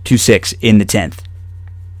 2-6 in the 10th.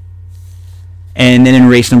 And then in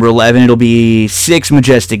race number 11, it'll be 6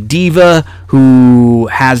 Majestic Diva, who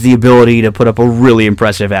has the ability to put up a really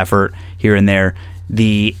impressive effort here and there.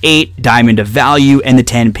 The 8 Diamond of Value and the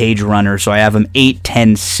 10 Page Runner. So I have them 8,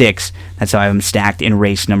 10, 6. That's how I have them stacked in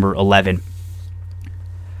race number 11.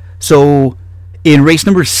 So in race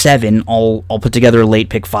number 7, I'll put together a late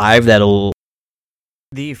pick 5 that'll...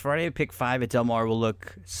 The Friday pick 5 at Del Mar will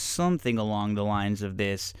look something along the lines of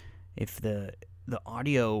this. If the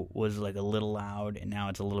audio was like a little loud and now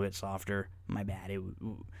it's a little bit softer, my bad.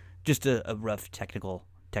 Just a rough technical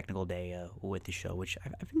day with the show, which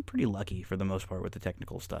I've been pretty lucky for the most part with the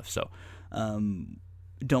technical stuff. So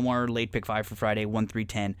Del Mar late pick 5 for Friday,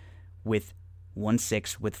 1-3-10 with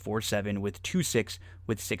 1-6 with 4-7 with 2-6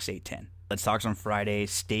 with 6-8-10. Let's talk on Friday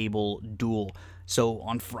Stable Duel. So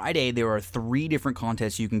on Friday, there are 3 different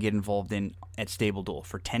contests you can get involved in at Stable Duel.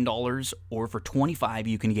 For $10 or for $25,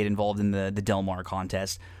 you can get involved in the Del Mar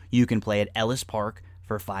contest. You can play at Ellis Park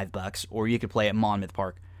for $5, or you could play at Monmouth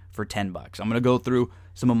Park for $10. I'm going to go through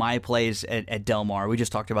some of my plays at Del Mar. We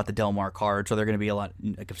just talked about the Del Mar card, so they're going to be a lot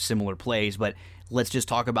of similar plays, but let's just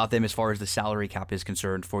talk about them as far as the salary cap is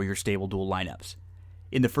concerned for your Stable Duel lineups.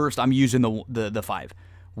 In the first, I'm using the 5.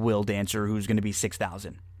 Will Dancer, who's going to be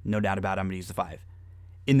 $6,000. No doubt about it, I'm going to use the 5.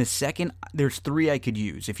 In the second, there's 3 I could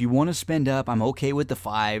use. If you want to spend up, I'm okay with the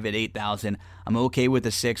 5 at $8,000. I'm okay with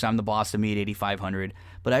the 6. I'm the boss of me at $8,500.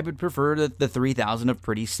 But I would prefer the $3,000 of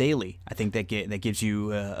Pretty Staley. I think that gives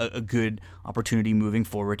you a good opportunity moving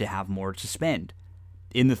forward to have more to spend.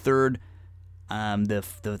 In the third,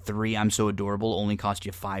 the 3 I'm So Adorable only cost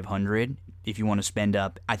you $500 if you want to spend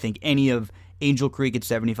up. I think any of Angel Creek at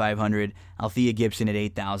 $7,500, Althea Gibson at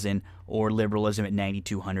 $8,000, or Liberalism at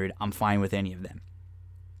 $9,200. I'm fine with any of them.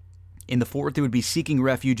 In the fourth, it would be Seeking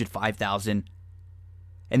Refuge at $5,000.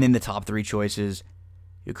 And then the top 3 choices,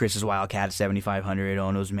 Chris's Wildcat at $7,500,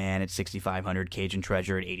 Ono's Man at $6,500, Cajun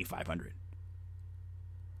Treasure at $8,500.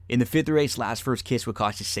 In the fifth race, Last First Kiss would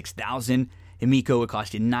cost you $6,000. Himiko would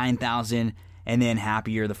cost you $9,000. And then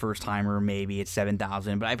Happier, the first timer, maybe at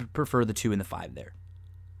 $7,000. But I prefer the 2 and the 5 there.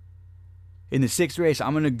 In the sixth race,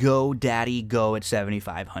 I'm going to go Daddy Go at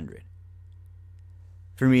 $7,500.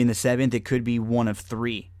 For me in the seventh, it could be one of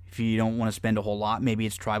 3. If you don't want to spend a whole lot, maybe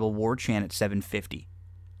it's Tribal War Chant at $750.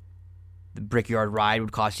 The Brickyard Ride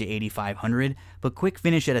would cost you $8,500, but Quick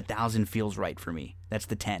Finish at $1,000 feels right for me. That's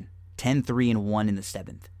the 10. 10, 3, and 1 in the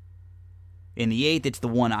 7th. In the 8th, it's the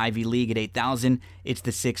 1 Ivy League at $8,000. It's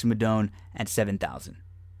the 6 Madone at $7,000.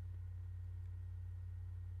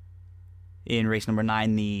 In race number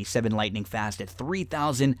 9, the 7 Lightning Fast at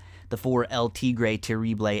 $3,000. The 4 El Tigre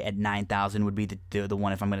Terrible at $9,000 would be the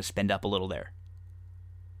one if I'm going to spend up a little there.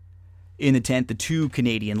 In the 10th, the 2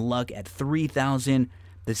 Canadian Luck at $3,000.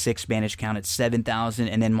 the 6 Spanish Count at 7,000,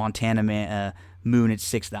 and then Montana Moon at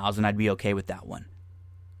 6,000. I'd be okay with that one.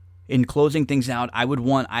 In closing things out, I would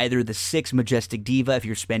want either the 6 Majestic Diva if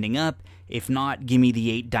you're spending up. If not, give me the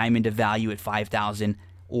 8 Diamond of Value at 5,000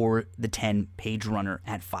 or the 10 Page Runner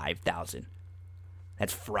at 5,000.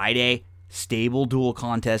 That's Friday. Stable duel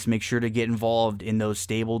contest. Make sure to get involved in those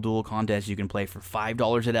stable duel contests. You can play for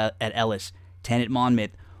 $5 at Ellis, 10 at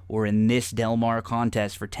Monmouth, or in this Del Mar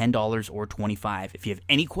contest for $10 or $25. If you have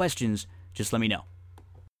any questions, just let me know.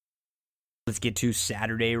 Let's get to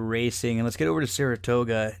Saturday racing, and let's get over to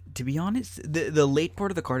Saratoga. To be honest, the late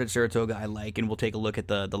part of the card at Saratoga I like, and we'll take a look at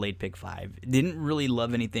the late pick 5. Didn't really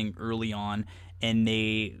love anything early on, and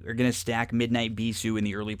they are going to stack Midnight Bisou in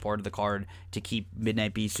the early part of the card to keep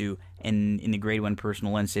Midnight Bisou in the Grade 1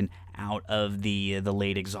 Personal Ensign out of the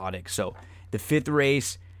late exotic. So the 5th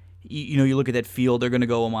race, you look at that field, they're going to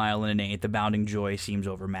go a mile and an eighth. The Bounding Joy seems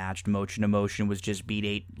overmatched. Motion Emotion was just beat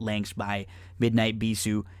 8 lengths by Midnight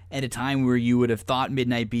Bisou at a time where you would have thought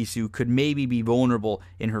Midnight Bisou could maybe be vulnerable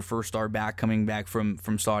in her first start back, coming back from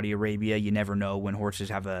Saudi Arabia. You never know when horses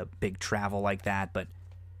have a big travel like that, but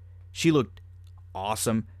she looked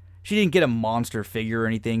awesome. She didn't get a monster figure or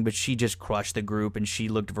anything, but she just crushed the group, and she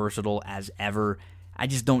looked versatile as ever. I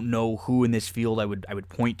just don't know who in this field I would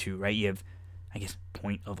point to, right? You have, I guess,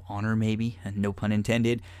 Point of Honor, maybe, and no pun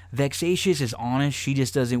intended. Vexatious is honest. She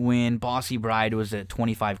just doesn't win. Bossy Bride was a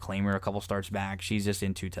 25 claimer a couple starts back. She's just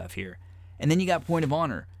in too tough here. And then you got Point of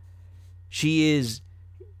Honor. She is,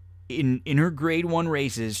 in her Grade 1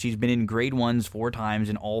 races, she's been in Grade 1s 4 times,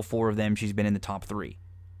 and all 4 of them she's been in the top 3.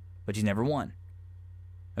 But she's never won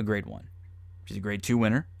a Grade 1. She's a Grade 2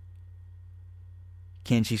 winner.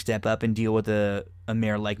 Can she step up and deal with a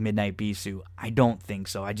mare like Midnight Bisou? I don't think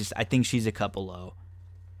so. I think she's a couple low.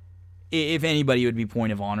 If anybody, it would be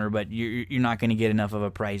Point of Honor, but you're not going to get enough of a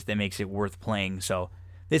price that makes it worth playing. So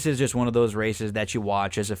this is just one of those races that you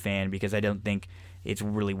watch as a fan, because I don't think it's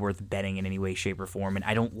really worth betting in any way, shape, or form. And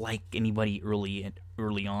I don't like anybody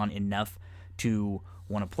early on enough to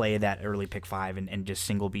want to play that early pick 5 and just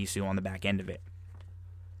single Bisou on the back end of it.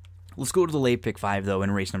 Let's go to the late pick 5, though, in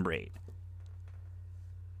race number 8.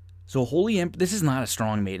 So this is not a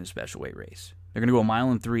strong maiden special weight race. They're going to go a mile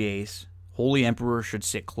and 3/8. Holy Emperor should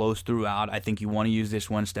sit close throughout. I think you want to use this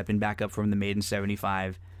one stepping back up from the maiden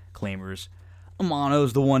 75 claimers.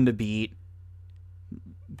 Amano's the one to beat.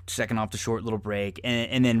 Second off the short little break.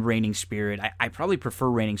 And then Reigning Spirit. I probably prefer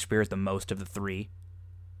Reigning Spirit the most of the 3.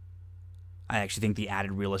 I actually think the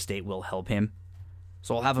added real estate will help him.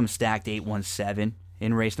 So I'll have him stacked 8-1-7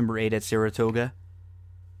 in race number 8 at Saratoga.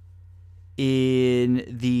 In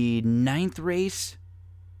the 9th race,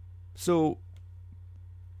 so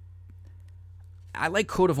I like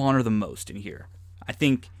Code of Honor the most in here. I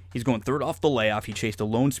think he's going 3rd off the layoff. He chased a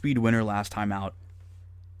lone speed winner last time out.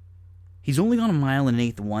 He's only gone a mile and an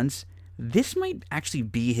eighth once. This might actually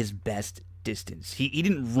be his best distance. He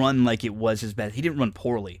didn't run like it was his best. He didn't run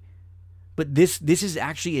poorly. But this is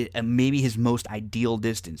actually maybe his most ideal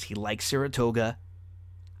distance. He likes Saratoga.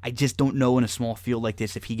 I just don't know in a small field like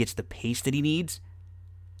this if he gets the pace that he needs.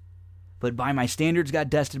 But by my standards, got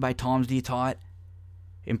dusted by Tom's D'Etat.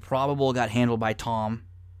 Improbable got handled by Tom.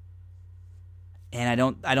 And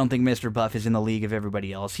I don't think Mr. Buff is in the league of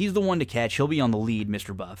everybody else. He's the one to catch. He'll be on the lead,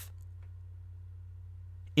 Mr. Buff.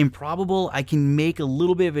 Improbable, I can make a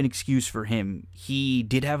little bit of an excuse for him. He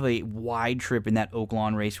did have a wide trip in that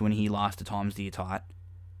Oaklawn race when he lost to Tom's D'Etat.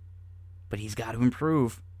 But he's got to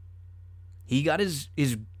improve. He got his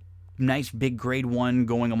nice big Grade 1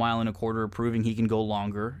 going a mile and a quarter, proving he can go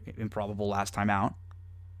longer. Improbable last time out.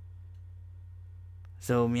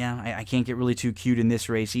 So, yeah, I can't get really too cute in this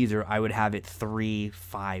race either. I would have it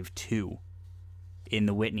 3-5-2 in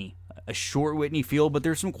the Whitney. A short Whitney field, but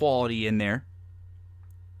there's some quality in there.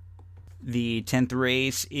 The 10th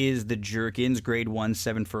race is the Jerkins, Grade 1,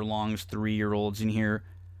 7 furlongs, 3-year-olds in here.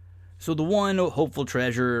 So the one, Hopeful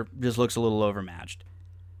Treasure, just looks a little overmatched.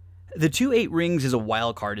 The 2-8 Rings is a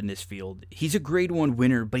wild card in this field. He's a Grade 1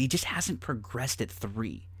 winner, but he just hasn't progressed at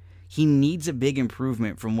 3. He needs a big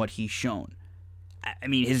improvement from what he's shown. I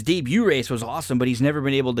mean, his debut race was awesome, but he's never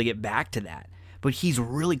been able to get back to that. But he's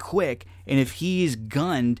really quick, and if he's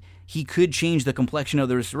gunned, he could change the complexion of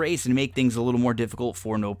this race and make things a little more difficult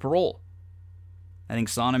for No Parole. I think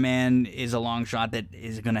Sonoman is a long shot that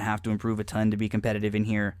is going to have to improve a ton to be competitive in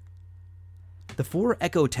here. The 4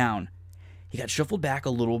 Echo Town. He got shuffled back a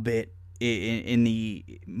little bit in the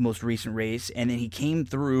most recent race, and then he came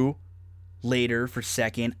through later for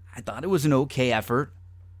second. I thought it was an okay effort.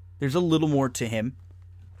 There's a little more to him.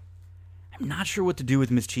 I'm not sure what to do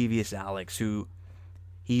with Mischievous Alex, who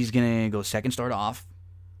he's going to go second start off.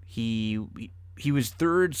 He he was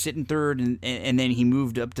third, sitting third, and then he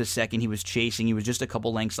moved up to second. He was chasing. He was just a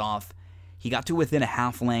couple lengths off. He got to within a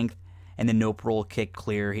half length, and then No Parole kicked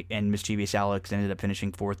clear, and Mischievous Alex ended up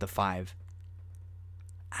finishing fourth to 5.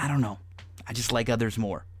 I don't know. I just like others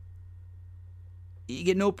more. You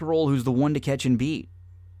get No Parole, who's the one to catch and beat.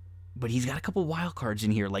 But he's got a couple wild cards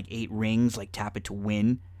in here, like 8 Rings, like Tap It to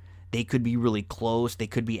Win. They could be really close. They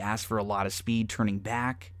could be asked for a lot of speed turning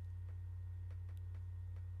back.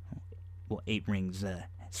 Well, 8 Rings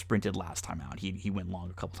sprinted last time out. He went long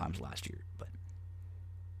a couple times last year. But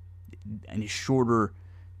in a shorter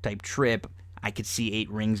type trip, I could see 8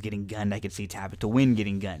 Rings getting gunned. I could see Tap It to Win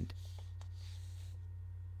getting gunned.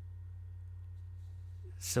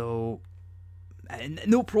 So,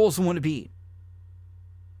 No Parole's the one to beat.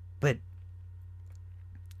 But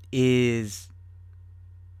is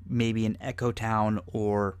maybe an Echo Town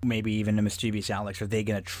or maybe even a Mischievous Alex, are they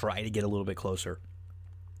going to try to get a little bit closer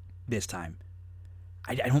this time?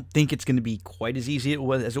 I don't think it's going to be quite as easy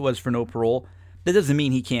as it was for No Parole. That doesn't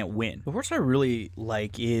mean he can't win. The horse I really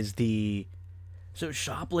like is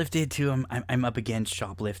Shoplifted too. I'm up against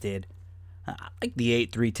Shoplifted. I like the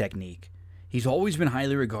 8-3 technique. He's always been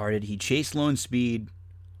highly regarded. He chased Lone Speed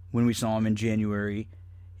when we saw him in January.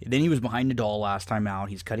 Then he was behind Nadal last time out.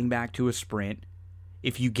 He's cutting back to a sprint.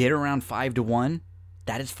 If you get around 5-1,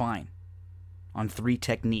 that is fine. On 3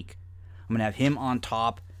 technique. I'm going to have him on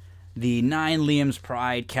top. The 9 Liam's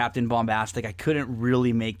Pride, Captain Bombastic. I couldn't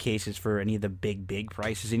really make cases for any of the big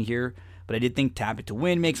prices in here, but I did think Tap It to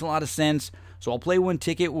Win makes a lot of sense. So I'll play one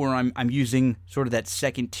ticket where I'm using sort of that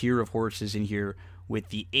second tier of horses in here with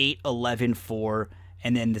the 8, 11, 4,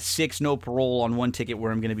 and then the 6 No Parole on one ticket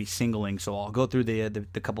where I'm going to be singling. So I'll go through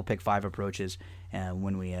the couple pick 5 approaches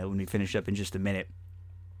when we finish up in just a minute.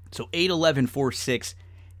 So 8, 11, 4, 6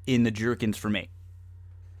 in the Jerkins for me.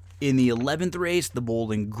 In the 11th race, the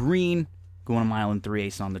Bowling Green, going a mile and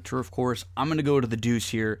 3/8 on the turf course. I'm going to go to the deuce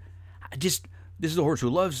here. This is a horse who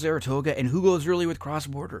loves Saratoga and who goes early with Cross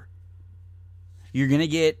Border. You're going to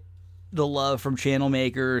get the love from Channel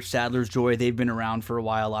Maker, Sadler's Joy. They've been around for a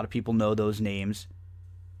while. A lot of people know those names.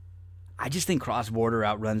 I just think Cross Border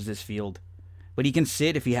outruns this field. But he can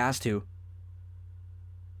sit if he has to.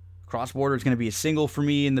 Cross Border is going to be a single for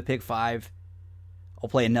me in the pick 5. I'll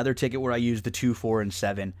play another ticket where I use the 2, 4, and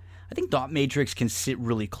 7. I think Dot Matrix can sit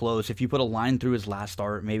really close. If you put a line through his last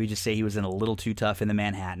start, maybe just say he was in a little too tough in the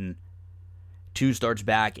Manhattan. 2 starts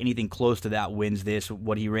back. Anything close to that wins this.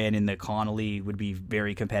 What he ran in the Connolly would be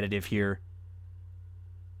very competitive here.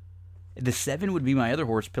 The 7 would be my other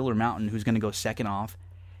horse, Pillar Mountain, who's going to go second off.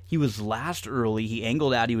 He was last early. He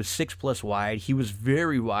angled out. He was 6+ wide. He was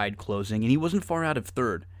very wide closing, and he wasn't far out of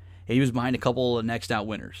third. And he was behind a couple of next out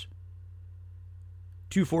winners.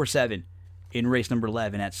 2, 4, 7 in race number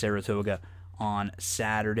 11 at Saratoga on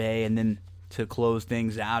Saturday. And then to close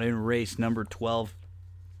things out in race number 12,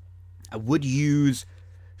 I would use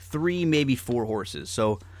 3, maybe 4 horses.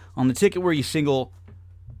 So on the ticket where you single,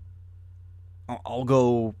 I'll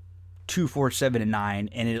go 2, 4, 7, and 9,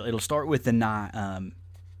 and it'll start with the 9.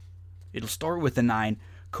 It'll start with the 9,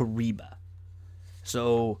 Kariba.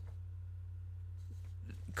 So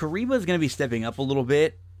Kariba is going to be stepping up a little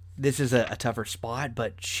bit. This is a tougher spot,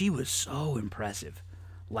 but she was so impressive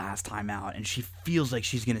last time out, and she feels like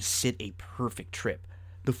she's going to sit a perfect trip.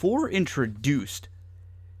 The 4 Introduced,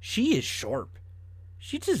 she is sharp.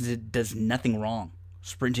 She just does nothing wrong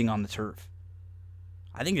sprinting on the turf.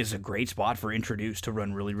 I think it's a great spot for Introduced to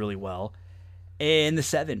run really, really well. And the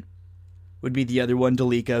 7 would be the other one,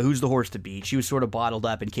 Delica, who's the horse to beat. She was sort of bottled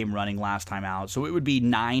up and came running last time out. So it would be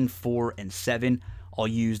 9, 4, and 7. I'll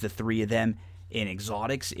use the 3 of them in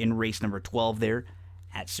exotics in race number 12 there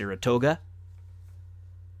at Saratoga.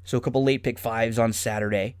 So a couple late pick 5s on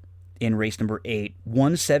Saturday in race number 8.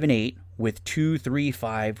 1, 7, 8 with 2, 3,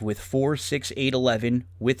 5 with 4, 6, 8, 11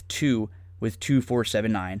 with 2, 4,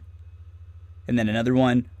 7, 9. And then another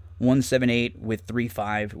one, 1, 7, 8 with 3,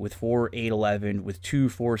 5 with 4, 8, 11 with 2,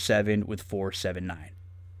 4, 7 with 4, 7, 9.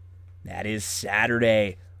 That is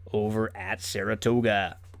Saturday over at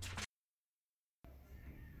Saratoga.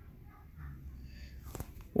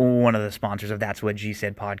 One of the sponsors of That's What G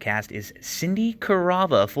Said podcast is Cindy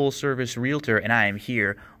Carava, full-service realtor, and I am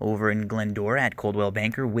here over in Glendora at Coldwell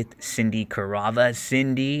Banker with Cindy Carava.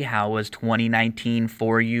 Cindy, how was 2019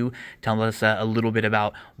 for you? Tell us a little bit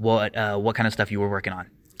about what kind of stuff you were working on.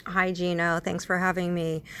 Hi, Gino. Thanks for having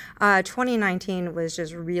me. 2019 was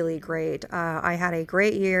just really great. I had a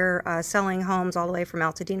great year selling homes all the way from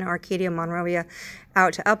Altadena, Arcadia, Monrovia,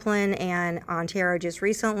 out to Upland and Ontario just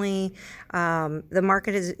recently. The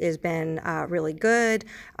market has been really good.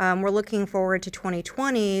 We're looking forward to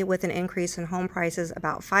 2020 with an increase in home prices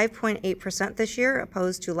about 5.8% this year,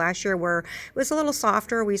 opposed to last year where it was a little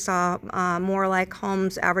softer. We saw more like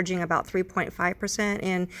homes averaging about 3.5%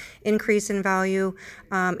 in increase in value.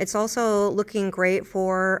 It's also looking great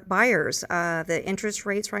for buyers. The interest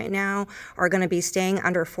rates right now are going to be staying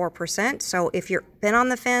under 4%. So if you've been on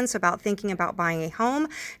the fence about thinking about buying a home,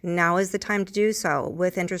 now is the time to do so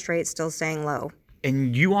with interest rates still staying low.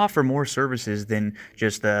 And you offer more services than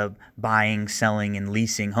just the buying, selling, and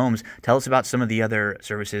leasing homes. Tell us about some of the other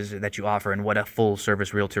services that you offer and what a full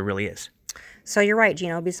service realtor really is. So you're right,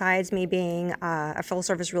 Gino. Besides me being a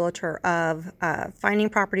full-service realtor of finding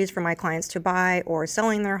properties for my clients to buy or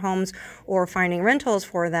selling their homes or finding rentals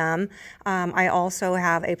for them, I also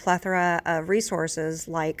have a plethora of resources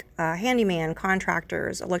like handyman,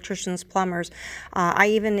 contractors, electricians, plumbers. I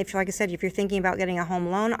even, like I said, if you're thinking about getting a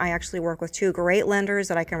home loan, I actually work with two great lenders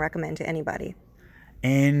that I can recommend to anybody.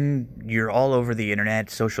 And you're all over the internet,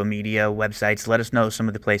 social media, websites. Let us know some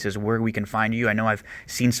of the places where we can find you. I know I've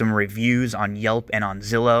seen some reviews on Yelp and on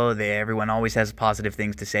Zillow. Everyone always has positive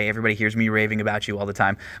things to say. Everybody hears me raving about you all the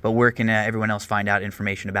time. But where can everyone else find out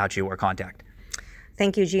information about you or contact?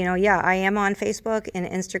 Thank you, Gino. Yeah, I am on Facebook and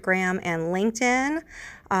Instagram and LinkedIn.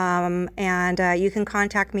 And you can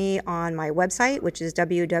contact me on my website, which is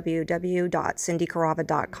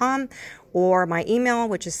www.cindycarava.com, or my email,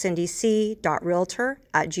 which is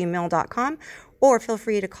cindyc.realtor@gmail.com, or feel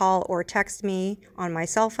free to call or text me on my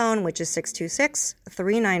cell phone, which is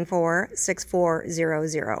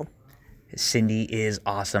 626-394-6400. Cindy is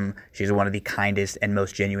awesome. She's one of the kindest and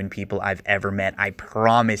most genuine people I've ever met. I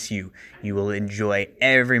promise you, you will enjoy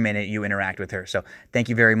every minute you interact with her. So thank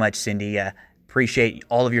you very much, Cindy. Appreciate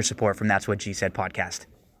all of your support from That's What She Said podcast.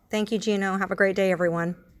 Thank you, Gino. Have a great day,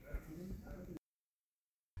 everyone.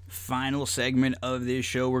 Final segment of this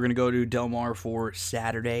show, we're going to go to Del Mar for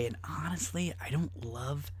Saturday. And honestly, I don't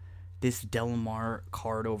love this Del Mar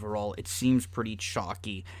card overall. It seems pretty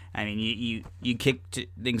chalky. I mean, you kicked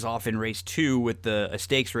things off in race 2 with a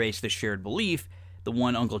stakes race, the Shared Belief. The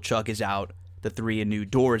one Uncle Chuck is out. The 3 A New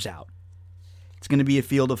Door's out. It's going to be a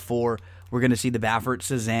field of 4. We're going to see the Baffert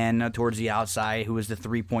Cezanne towards the outside, who is the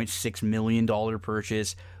 $3.6 million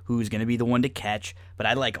purchase, who's going to be the one to catch. But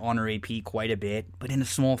I like Honor AP quite a bit. But in a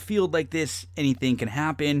small field like this, anything can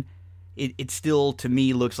happen. It still, to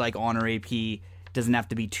me, looks like Honor AP doesn't have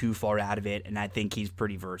to be too far out of it, and I think he's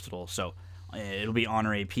pretty versatile. So it'll be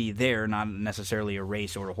Honor AP there, not necessarily a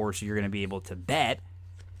race or a horse you're going to be able to bet.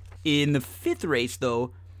 In the 5th race,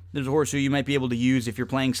 though, there's a horse who you might be able to use if you're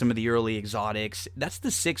playing some of the early exotics. That's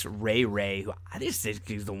the 6 Ray Ray, who I just think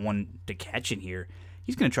he's the one to catch in here.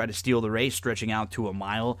 He's going to try to steal the race, stretching out to a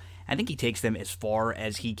mile. I think he takes them as far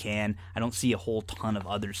as he can. I don't see a whole ton of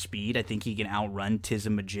other speed. I think he can outrun Tiz a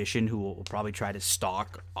Magician, who will probably try to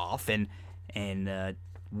stalk off, and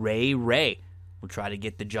Ray Ray will try to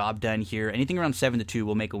get the job done here. Anything around 7-2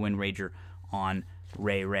 will make a win wager on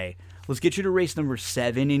Ray Ray. Let's get you to race number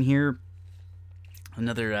 7 in here.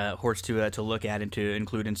 Another horse to look at and to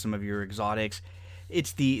include in some of your exotics.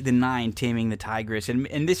 It's the 9, Taming the Tigress, and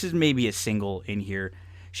this is maybe a single in here.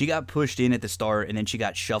 She got pushed in at the start, and then she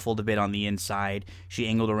got shuffled a bit on the inside. She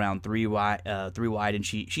angled around 3 wide, and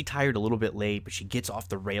she tired a little bit late, but she gets off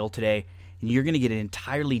the rail today, and you're going to get an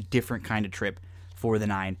entirely different kind of trip for the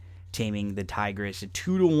 9, Taming the Tigress. A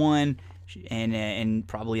 2-1, and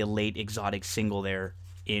probably a late exotic single there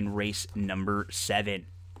in race number 7.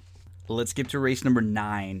 Let's skip to race number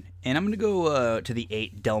 9, and I'm going to go to the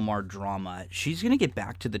 8, Del Mar Drama. She's going to get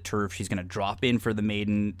back to the turf. She's going to drop in for the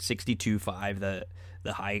maiden 62.5,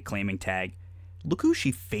 the high claiming tag. Look who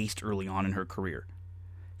she faced early on in her career.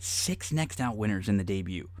 6 next out winners in the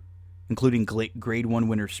debut, including Grade 1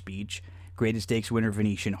 winner Speech, Graded Stakes winner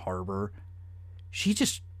Venetian Harbor. She's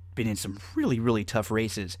just been in some really, really tough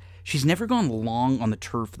races. She's never gone long on the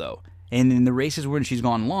turf, though. And in the races when she's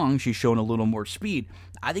gone long, she's shown a little more speed.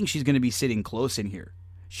 I think she's going to be sitting close in here.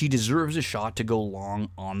 She deserves a shot to go long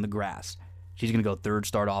on the grass. She's going to go 3rd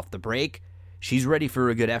start off the break. She's ready for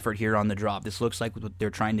a good effort here on the drop. This looks like they're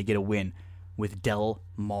trying to get a win with Del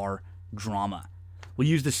Mar Drama. We'll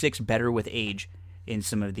use the 6 Better with Age in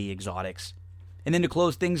some of the exotics. And then to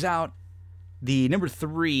close things out, the number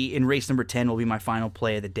 3 in race number 10 will be my final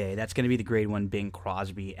play of the day. That's going to be the Grade 1 Bing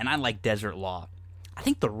Crosby. And I like Desert Law. I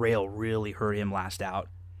think the rail really hurt him last out.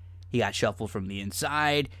 He got shuffled from the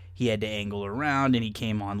inside. He had to angle around, and he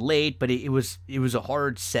came on late. But it was a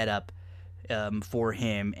hard setup for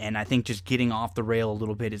him, and I think just getting off the rail a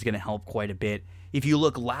little bit is going to help quite a bit. If you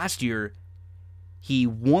look last year, he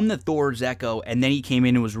won the Thor's Echo, and then he came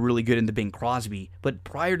in and was really good in the Bing Crosby. But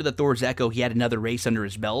prior to the Thor's Echo, he had another race under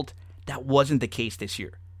his belt. That wasn't the case this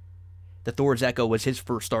year. The Thor's Echo was his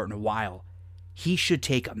first start in a while. He should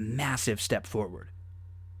take a massive step forward.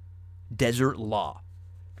 Desert Law,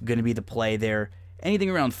 going to be the play there.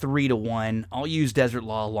 Anything around 3-1. I'll use Desert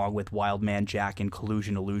Law along with Wildman Jack and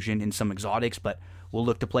Collusion Illusion in some exotics, but we'll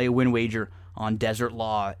look to play a win wager on Desert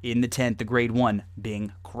Law in the 10th, the grade 1,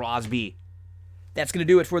 Bing Crosby. That's going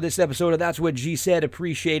to do it for this episode of That's What G Said.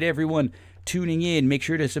 Appreciate everyone tuning in. Make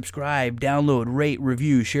sure to subscribe, download, rate,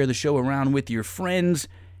 review, share the show around with your friends,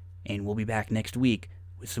 and we'll be back next week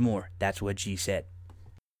with some more That's What G Said.